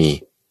ฉันมี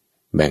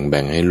แ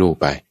บ่งให้ลูก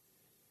ไป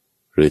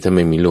หรือถ้าไ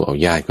ม่มีลูกเอา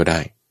ญาติก็ได้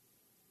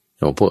เ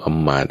อาพวกอ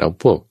ำมาตย์เอา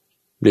พวก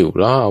หลิว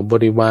ล้อเอาบ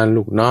ริวาร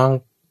ลูกน้อง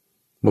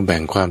มาแบ่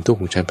งความทุกข์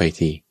ของฉันไป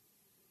ที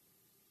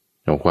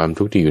เอาความ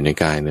ทุกข์ที่อยู่ใน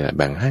กายเนี่ย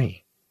แบ่งให้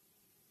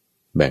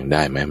แบ่งไ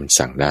ด้ไหมมัน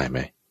สั่งได้ไหม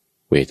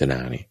เวทนา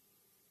นี่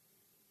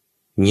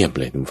เงียบ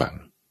เลยทุกฝั่ง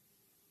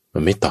มั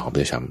นไม่ตอบเ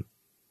ลยซ้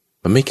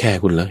ำมันไม่แคร์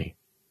คุณเลย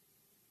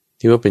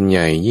ที่ว่าเป็นให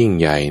ญ่ยิ่ง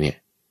ใหญ่เนี่ย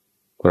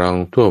ครอง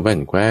ทั่วบ้าน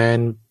แคว้น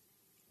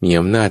มี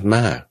อำนาจม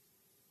าก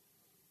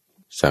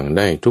สั่งไ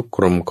ด้ทุกก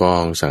รมกอ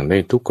งสั่งได้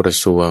ทุกกระ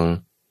ทรวง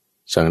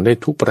สั่งได้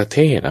ทุกประเท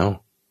ศ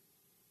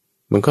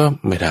มันก็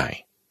ไม่ได้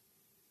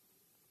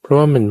เพราะ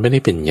ว่ามันไม่ได้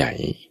เป็นใหญ่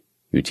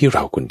อยู่ที่เร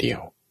าคนเดียว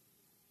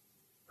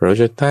เรา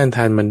จะต้านท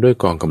านมันด้วย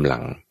กองกำลั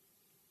ง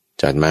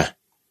จัดมา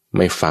ไ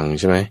ม่ฟัง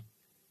ใช่ไหม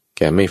แ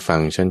กไม่ฟัง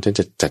ฉันจะ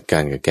จัดกา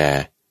รกับแก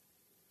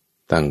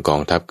ตั้งกอ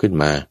งทัพขึ้น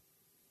มา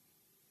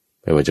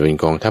ไม่ว่าจะเป็น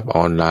กองทัพอ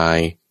อนไล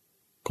น์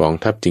กอง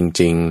ทัพจ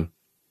ริง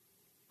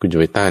ๆคุณจะ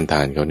ไปต้านท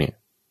านเขาเนี่ย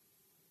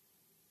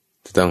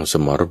จะต้องส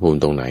มรภูมิ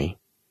ตรงไหน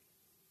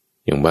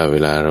อย่างว่าเว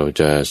ลาเรา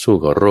จะสู้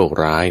กับโรค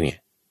ร้ายเนี่ย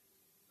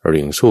เรา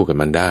ยังสู้กับ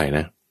มันได้น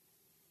ะ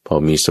พอ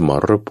มีสม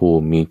รภู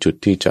มิมีจุด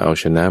ที่จะเอา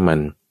ชนะมัน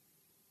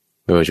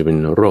ไม่ว่าจะเป็น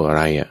โรคอะ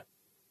ไร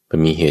มัน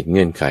มีเหตุเ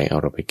งื่อนไขเอา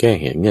เราไปแก้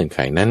เหตุเงื่อนไข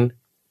นั้น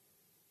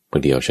บา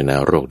งทีเอาชนะ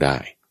โรคได้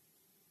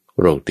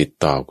โรคติด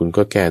ต่อคุณ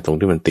ก็แก้ตรง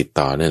ที่มันติด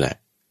ต่อนั่นแหละ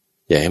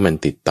อย่าให้มัน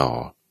ติดต่อ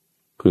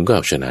คุณก็เอ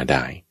าชนะไ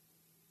ด้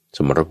ส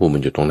มรภูมิมั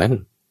นอยู่ตรงนั้น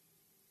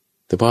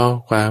แต่พอ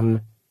ความ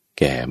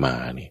แก่มา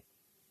นี่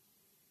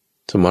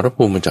สมร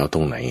ภูมิมันจะเอาต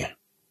รงไหน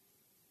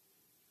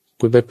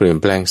คุณไปเปลี่ยน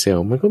แปลงเซล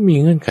ล์มันก็มี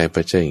เงื่อนไข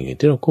ปัจจัยอย่างอื่น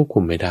ที่เราควบคุ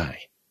มไม่ได้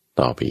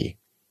ต่อไปอีก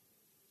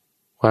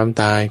ความ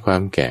ตายควา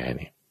มแก่เ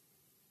นี่ย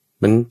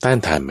มันต้าน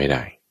ทานไม่ไ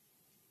ด้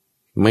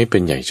ไม่เป็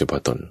นใหญ่เฉพา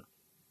ะตน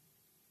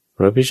เ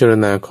ราพิจาร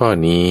ณาข้อ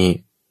นี้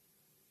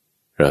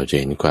เราจะ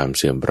เห็นความเ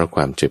สื่อมเพราะค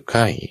วามเจ็บไ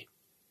ข้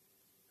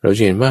เราจ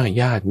ะเห็นว่า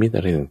ญาติมิตรอ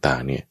ะไรต่า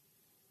งๆเนี่ย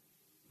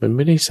มันไ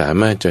ม่ได้สา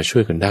มารถจะช่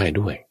วยกันได้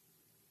ด้วย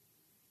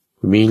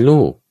คุณมี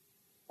ลูก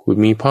คุณ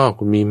มีพ่อ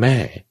คุณมีแม่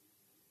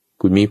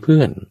คุณมีเพื่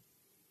อน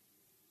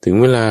ถึง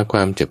เวลาคว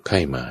ามเจ็บไข้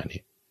มาเนี่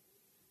ย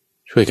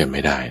ช่วยกันไ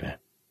ม่ได้นะ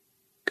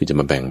คือจะ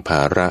มาแบ่งภ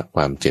าระค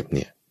วามเจ็บเ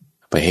นี่ย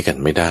ไปให้กัน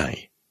ไม่ได้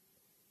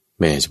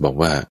แม่จะบอก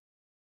ว่า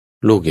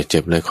ลูกอย่าเจ็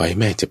บเลยขอให้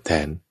แม่เจ็บแท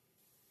น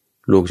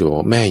ลูกจะบอก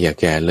ว่าแม่อย่า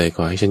แก่เลยข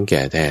อให้ฉันแ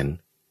ก่แทน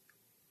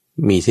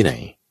มีที่ไหน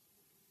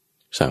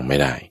สั่งไม่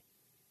ได้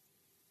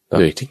โด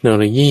ยเทคโน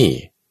โลยี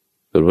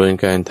กระบวน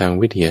การทาง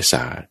วิทยาศ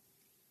าสตร์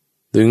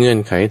หรือเงื่อน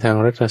ไขทาง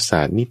รัฐศา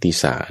สตร์นิติ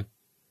ศาสตร์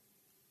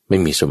ไม่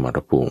มีสมร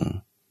ภูมิ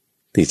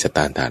ที่จะ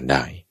ต้านทานไ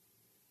ด้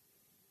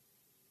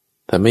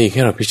แต่ไม่แ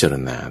ค่เราพิจาร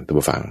ณาตั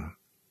วฟัง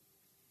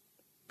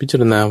พิจา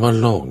รณาว่า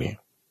โลกเนี่ย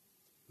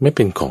ไม่เ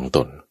ป็นของต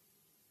น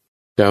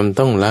จำ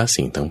ต้องละ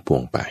สิ่งทั้งปว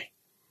งไป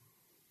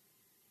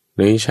ใ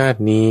นชาติ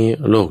นี้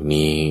โลก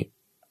นี้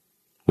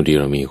บางที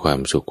เรามีความ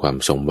สุขความ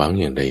สมหวัง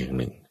อย่างใดอย่าง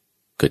หนึ่ง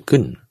เกิดขึ้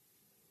น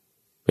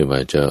ไม่ว่า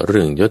จะเ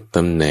รื่องยศต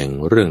ำแหน่ง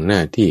เรื่องหน้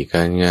าที่ก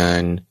ารงา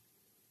น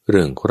เ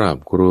รื่องครอบ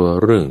ครัว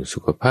เรื่องสุ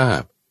ขภาพ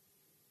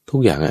ทุก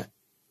อย่าง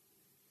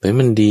แต่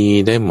มันดี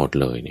ได้หมด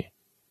เลยเนี่ย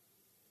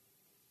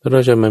ถ้าเร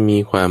าจะมามี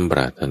ความปร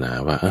ารถนา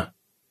ว่า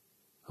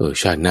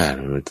ชาติหน้า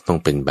มันต้อง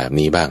เป็นแบบ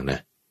นี้บ้างนะ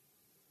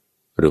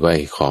หรือว่าไ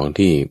อ้ของ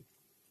ที่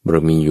เรา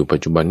มีอยู่ปั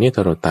จจุบันนี้ถ้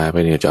าเราตายไป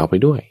เนี่ยจะเอาไป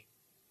ด้วย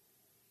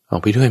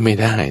ไม่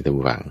ได้แต่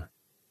หวัง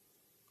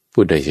พู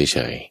ดได้เฉ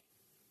ย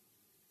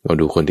ๆเรา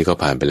ดูคนที่เขา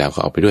ผ่านไปแล้วเข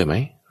าเอาไปด้วยไหม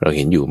เราเ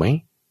ห็นอยู่ไหม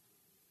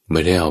ไ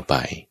ม่ได้เอาไป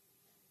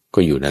ก็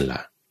อยู่นั่นล่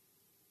ะ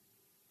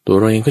ตัว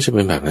เราเองก็จะเ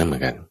ป็นแบบนั้นเหมือ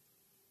นกัน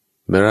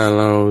เวลา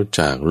เรา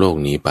จากโลก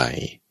นี้ไป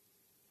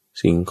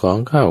สิ่งของ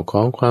ข้าวข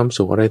องความ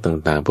สุขอะไร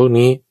ต่างๆพวก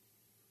นี้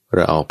เร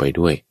าเอาไป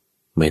ด้วย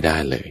ไม่ได้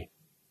เลย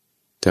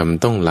จ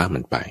ำต้องละมั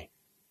นไป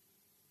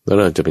แล้ว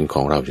เราจะเป็นข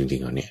องเราจริ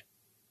งๆเนี่ย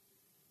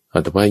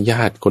แต่ว่าญ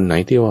าติคนไหน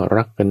ที่ว่า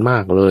รักกันมา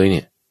กเลยเ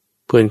นี่ย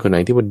เพื่อนคนไหน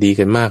ที่ว่าดี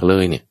กันมากเล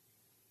ยเนี่ย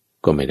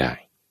ก็ไม่ได้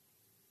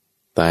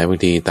ตายบาง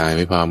ทีตายไ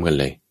ม่พร้อมกัน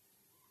เลย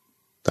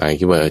ตาย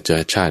คิดว่าจะ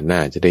ชาติหน้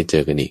าจะได้เจ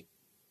อกันอีก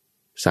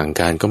สั่ง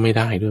การก็ไม่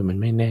ได้ด้วยมัน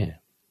ไม่แน่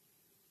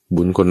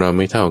บุญคนเรา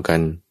ไม่เท่ากั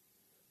น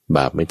บ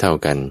าปไม่เท่า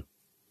กัน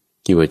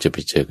คิดว่าจะไป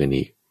เจอกัน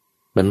อีก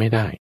มันไม่ไ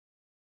ด้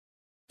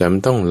แต่มั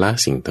นต้องละ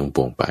สิ่งทั้งป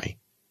วงไป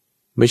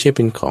ไม่ใช่เ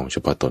ป็นของเฉ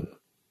พาะตน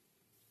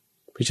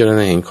พิจารณ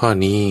าเห็นข้อ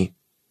นี้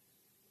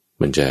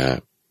มันจะ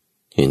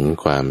เห็น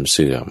ความเ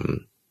สื่อม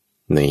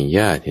ในญ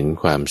าติเห็น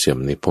ความเสื่อม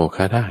ในโภค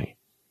ะได้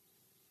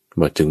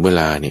พอถึงเว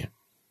ลาเนี่ย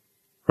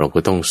เราก็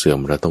ต้องเสื่อม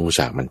เราต้อง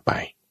จากมันไป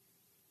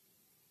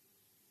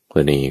ก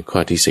รณีข้อ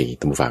ที่ 4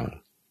ตามฟัง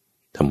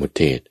ธรรมุเ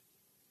ทศ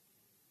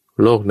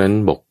โลกนั้น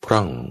บกพร่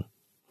อง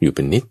อยู่เ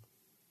ป็นนิด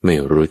ไม่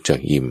รู้จัก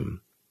อิ่ม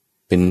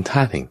เป็นธ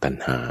าตุแห่งตัณ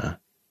หา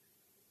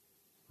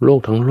โลก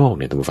ทั้งโลก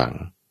เนี่ยตามฟัง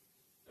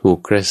ถูก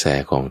กระแส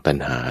ของตัณ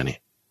หาเนี่ย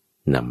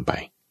นำไป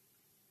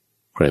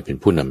ใครเป็น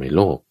ผู้นำในโ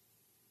ลก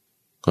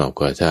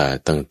ก็ถ้า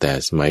ตั้งแต่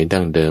สมัย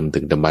ดั้งเดิมดึ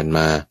กดำบรรพ์ม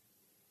า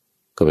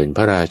ก็เป็นพ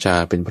ระราชา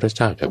เป็นพระเ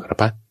จ้าจักร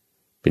พรรดิ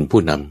เป็น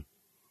ผู้น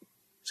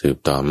ำสืบ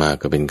ต่อมา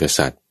ก็เป็นก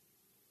ษัตริย์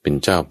เป็น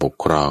เจ้าปก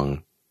ครอง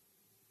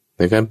ใน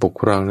การปก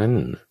ครองนั้น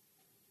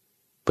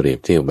เปรียบ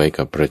เทียบไว้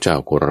กับพระเจ้า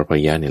โกรพ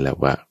ยะนี่แหละ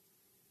ว่า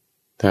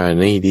ถ้า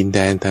ในดินแด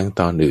นทั้ง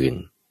ตอนอื่น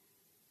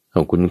เอ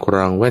าคุณคร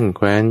องแว่นแ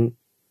คว้น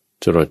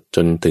จ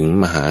นถึง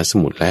มหาส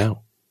มุทรแล้ว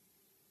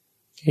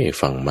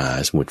ฝั่งมหา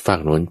สมุทรฝั่ง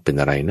โน้นเป็น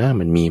อะไรนะ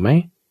มันมีไหม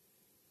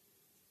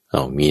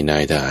มีนา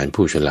ยทหาร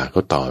ผู้ฉลาดเข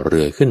าต่อเ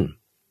รือขึ้น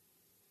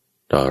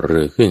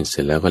เส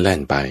ร็จแล้วก็แล่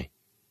นไป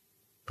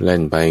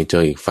เจ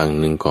ออีกฝั่ง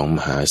หนึ่งของม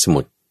หาส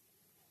มุทร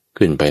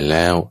ขึ้นไปแ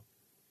ล้ว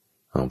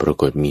ปรา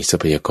กฏมีทรั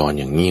พยากร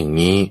อย่าง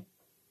นี้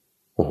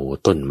โอ้โห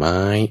ต้นไม้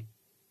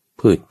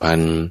พืชพั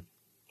นธุ์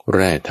แ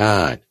ร่ธา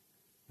ตุ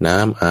น้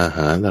ำอาห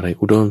ารอะไร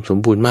อุดมสม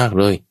บูรณ์มาก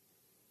เลย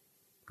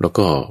แล้ว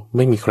ก็ไ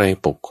ม่มีใคร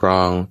ปกคร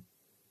อง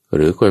ห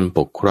รือคนป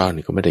กครอง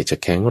นี่ก็ไม่ได้จะ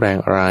แข็งแรง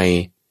อะไร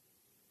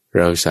เ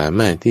ราสา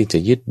มารถที่จะ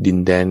ยึดดิน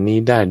แดนนี้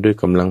ได้ด้วย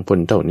กำลังพล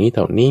เท่านี้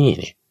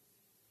เนี่ย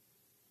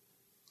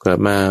กลับ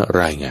มา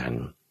รายงาน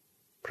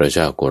พระเ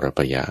จ้าโกรพ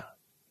ยะ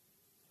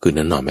คืน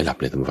นั้นนอนไม่หลับ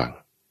เลยท่านฟัง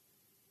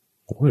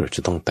เราจ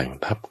ะต้องแต่ง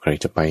ทัพใคร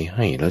จะไปใ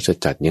ห้แล้วจะ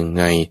จัดยัง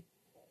ไง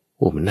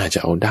มันน่าจะ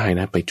เอาได้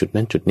นะไปจุด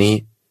นั้นจุดนี้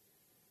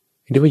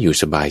ที่ว่าอยู่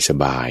ส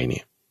บายเนี่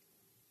ย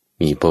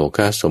มีโภค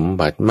สม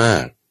บัติมา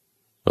ก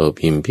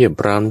อิ่มเพียบ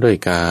พร้อมด้วย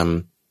กาม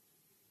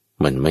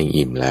มันไม่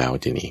อิ่มแล้ว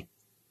ทีนี้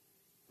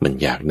มัน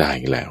อยากได้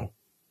อีกแล้ว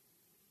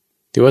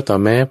ที่ว่าต่อ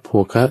แม้โภ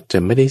คะจะ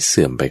ไม่ได้เ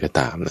สื่อมไปก็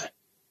ตามนะ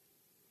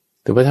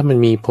แต่ว่าถ้ามัน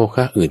มีโภค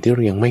ะอื่นที่เร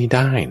ายังไม่ไ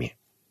ด้เนี่ย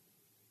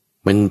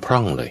มันพร่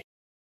องเลย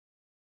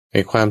ไ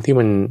อ้ความที่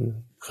มัน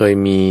เคย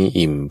มี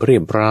อิ่มเรี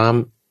ยบร้อย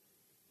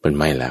มัน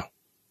ไม่แล้ว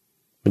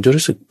มันจะ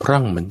รู้สึกพร่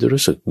องมันจะ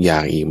รู้สึกอยา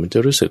กอีกมันจะ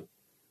รู้สึก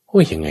โอ้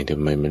ยยังไงทำ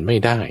ไมมันไม่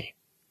ได้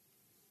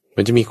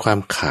มันจะมีความ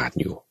ขาด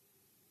อยู่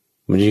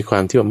มันจะมีควา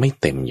มที่ว่าไม่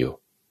เต็มอยู่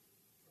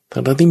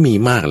ทั้งที่มี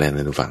มากแล้วน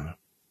ะทุกฝัง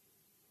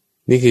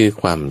นี่คือ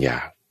ความอย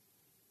าก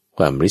ค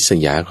วามริษ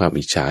ยาความ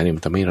อิจฉาเนี่ยมั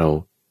นทำให้เรา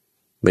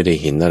ไม่ได้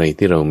เห็นอะไร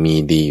ที่เรามี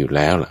ดีอยู่แ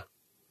ล้วล่ะ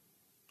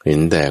เห็น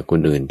แต่คน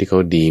อื่นที่เขา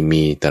ดี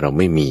มีแต่เรา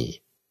ไม่มี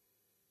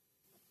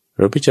เ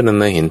ราพิจาร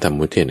ณาเห็นธรรม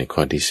มุเทศในข้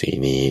อที่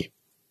4นี้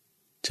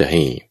จะใ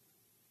ห้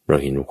เรา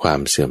เห็นความ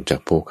เสื่อมจาก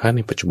โภคะใน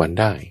ปัจจุบัน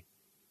ได้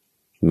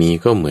มี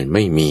ก็เหมือนไ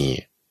ม่มี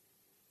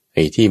ไ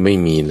อ้ที่ไม่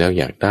มีแล้ว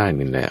อยากได้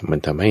นี่แหละมัน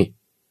ทำให้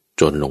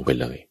จนลงไป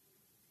เลย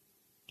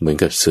เหมือน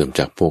กับเสื่อม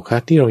จากโภคะ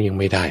ที่เรายัง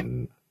ไม่ได้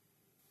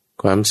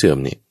ความเสื่อม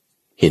เนี่ย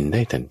เห็นไ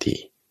ด้ทันที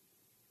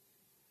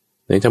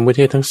ในธรรมมุเ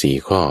ทศทั้ง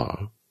4ข้อ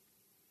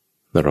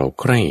เรา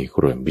ใคร่ค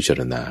รวญพิจาร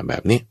ณาแบ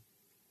บนี้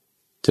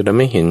จะทำใ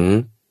ห้เห็น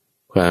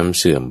ความ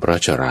เสื่อมเพราะ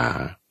ชรา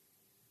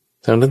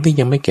ทั้งที่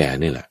ยังไม่แก่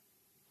นี่แหละ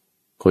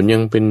คนยั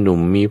งเป็นหนุ่ม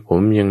มีผ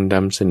มยังด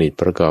ำสนิท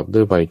ประกอบด้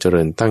วยวัยเจ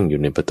ริญตั้งอยู่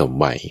ในปฐม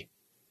วัย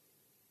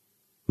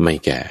ไม่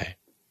แก่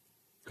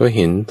ก็เ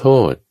ห็นโท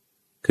ษ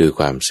คือค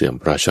วามเสื่อม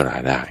เพราะชรา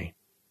ได้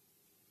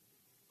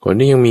คน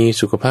ที่ยังมี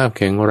สุขภาพแ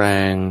ข็งแร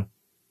ง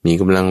มี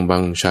กำลังวั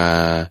งชา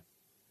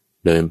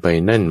เดินไป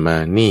นั่นมา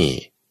นี่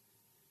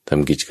ท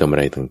ำกิจกรรมอะ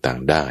ไรต่าง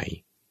ๆได้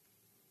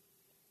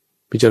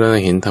พิจารณา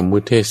เห็นธรรมมุ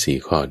เทศ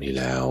4ข้อนี้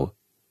แล้ว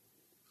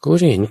ก็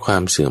จะเห็นควา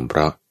มเสื่อมเพร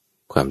าะ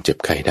ความเจ็บ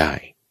ไข้ได้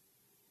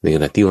ในข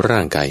ณะที่ร่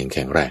างกายยังแ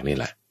ข็งแรงนี่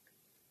แหละ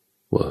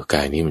ว่าก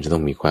ายนี้มันจะต้อ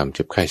งมีความเ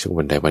จ็บไข้สัก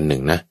วันใดวันหนึ่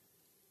งนะ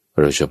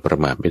เราจะประ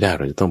มาทไม่ได้เ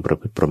ราจะต้องประ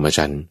พฤติพรหมจ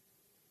รรย์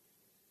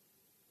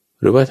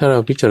หรือว่าถ้าเรา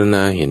พิจารณ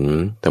าเห็น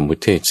ธรรมมุ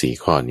เทศ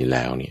4ข้อนี้แ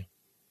ล้วเนี่ย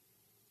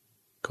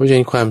เขาจะเ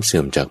ห็นความเสื่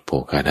อมจากโภ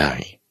คะได้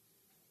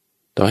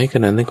ต่อให้ข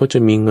ณะนั้นเขาจะ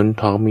มีเงิน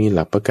ทองมีห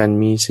ลักประกัน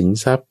มีสิน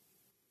ทรัพย์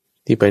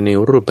ที่ไปใน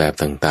รูปแบบ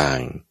ต่าง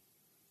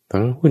ๆ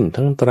ทั้งหุ้น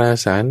ทั้งตรา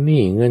สารห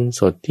นี้เงิน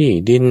สดที่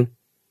ดิน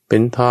เป็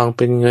นทองเ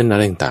ป็นเงินอะไ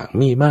รต่างๆ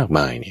มีมากม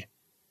ายเนี่ย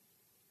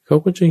เขา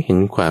ก็จะเห็น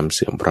ความเ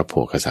สื่อมเพราะโภ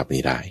คทรัพย์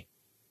นี้ได้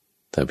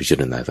ถ้าพิจา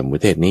รณาธรรมมุ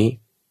เทศนี้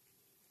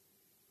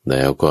แ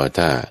ล้วก็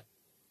ถ้า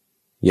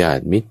ญา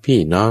ติมิตรพี่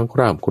น้องค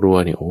รอบครัว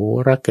เนี่ยโอ้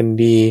รักกัน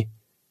ดี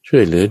ช่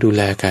วยเหลือดูแ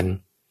ลกัน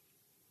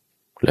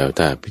แล้ว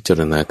ถ้าพิจาร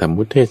ณาธรรม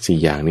มุเทศ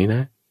4อย่างนี้น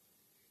ะ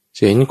จ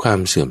ะเห็นความ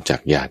เสื่อมจา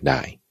กญาติไ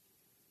ด้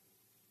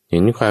เห็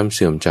นความเ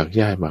สื่อมจาก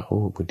ญาติว่าโอ้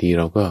บางทีเ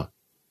ราก็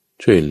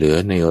ช่วยเหลือ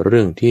ในเ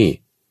รื่องที่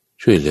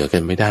ช่วยเหลือกั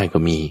นไม่ได้ก็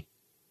มี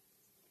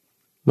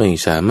ไม่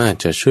สามารถ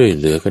จะช่วยเ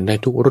หลือกันได้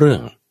ทุกเรื่อ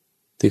ง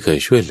ที่เคย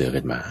ช่วยเหลือ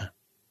กันมา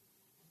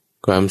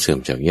ความเสื่อม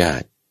จากญา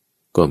ติ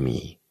ก็มี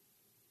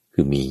คื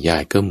อมีญา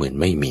ติก็เหมือน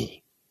ไม่มี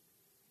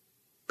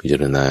พิจา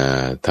รณา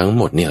ทั้งห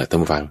มดเนี่ยแหละท่าน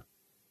ผู้ฟัง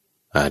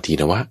อาทิ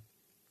นวะ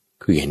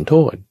คือเห็นโท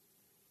ษ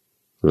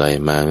ไล่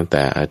มาตั้งแ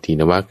ต่อาทิ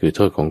นวะคือโ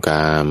ทษของก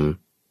าม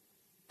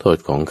โทษ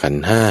ของขัน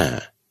ธ์ห้า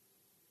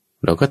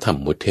เราก็ท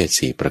ำมุเทศ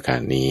4ประการ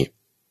นี้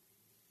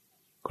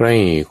ใกล้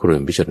คว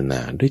รพิจารณา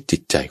ด้วยจิ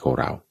ตใจของ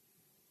เรา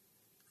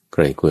ใก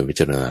ล้ควรพิ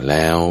จารณาแ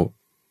ล้ว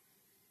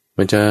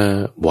มันจะ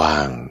วา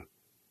ง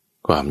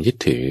ความยึด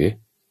ถือ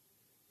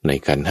ใน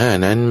ขันธ์ห้า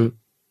นั้น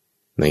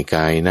ในก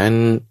ายนั้น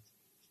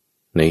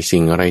ในสิ่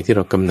งอะไรที่เร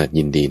ากำหนัด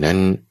ยินดีนั้น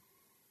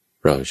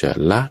เราจะ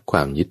ละคว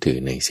ามยึดถือ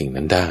ในสิ่ง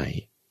นั้นได้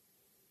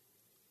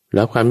แ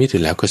ล้วความยึดถื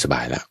อแล้วก็สบ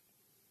ายแล้ว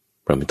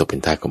เราไม่ตกเป็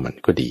นทาสของมัน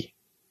ก็ดี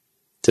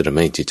จะทำใ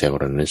ห้จิตใจของ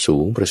เรานั้นสู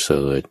งประเส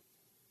ริฐ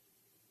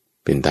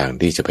เป็นทาง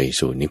ที่จะไป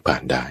สู่นิพพา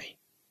นได้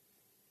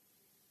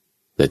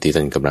และที่ท่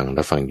านกำลัง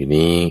รับฟังอยู่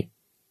นี้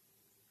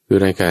คือ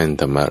รายการ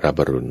ธรรมรับ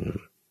อรุณ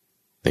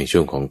ในช่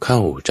วงของเข้า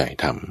ใจ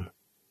ธรรม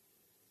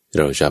เ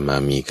ราจะมา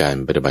มีการ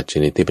ปฏิบัติช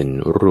นิดที่เป็น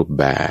รูป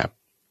แบบ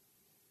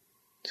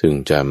ซึ่ง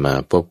จะมา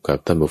พบกับ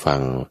ท่านผู้ฟั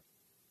ง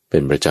เป็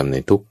นประจำใน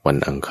ทุกวัน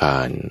อังคา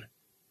ร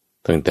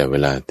ตั้งแต่เว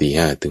ลา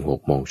 5:00 ถึง 6:00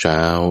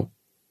 น.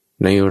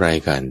ในราย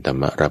การธรร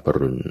มรับอ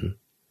รุณ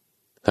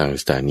ทาง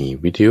สถานี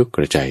วิทยุก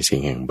ระจายเสีย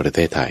งแห่งประเท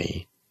ศไทย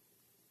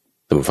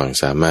ท่านผู้ฟัง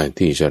สามารถ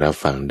ที่จะรับ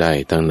ฟังได้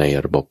ทั้งใน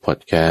ระบบพอด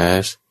แคส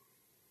ต์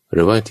ห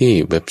รือว่าที่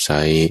เว็บไซ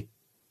ต์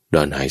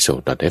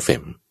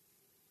donhaiso.fm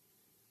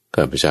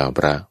ข้าพเจ้าพ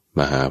ระ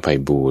มหาไพ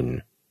บูลย์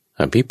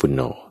อภิปุณโ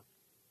ญ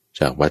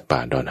จากวัดป่า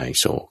ดอนไฮ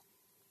โศก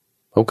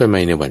พบกันใหม่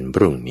ในวันพ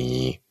รุ่งนี้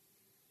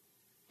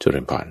เจริ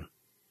ญพร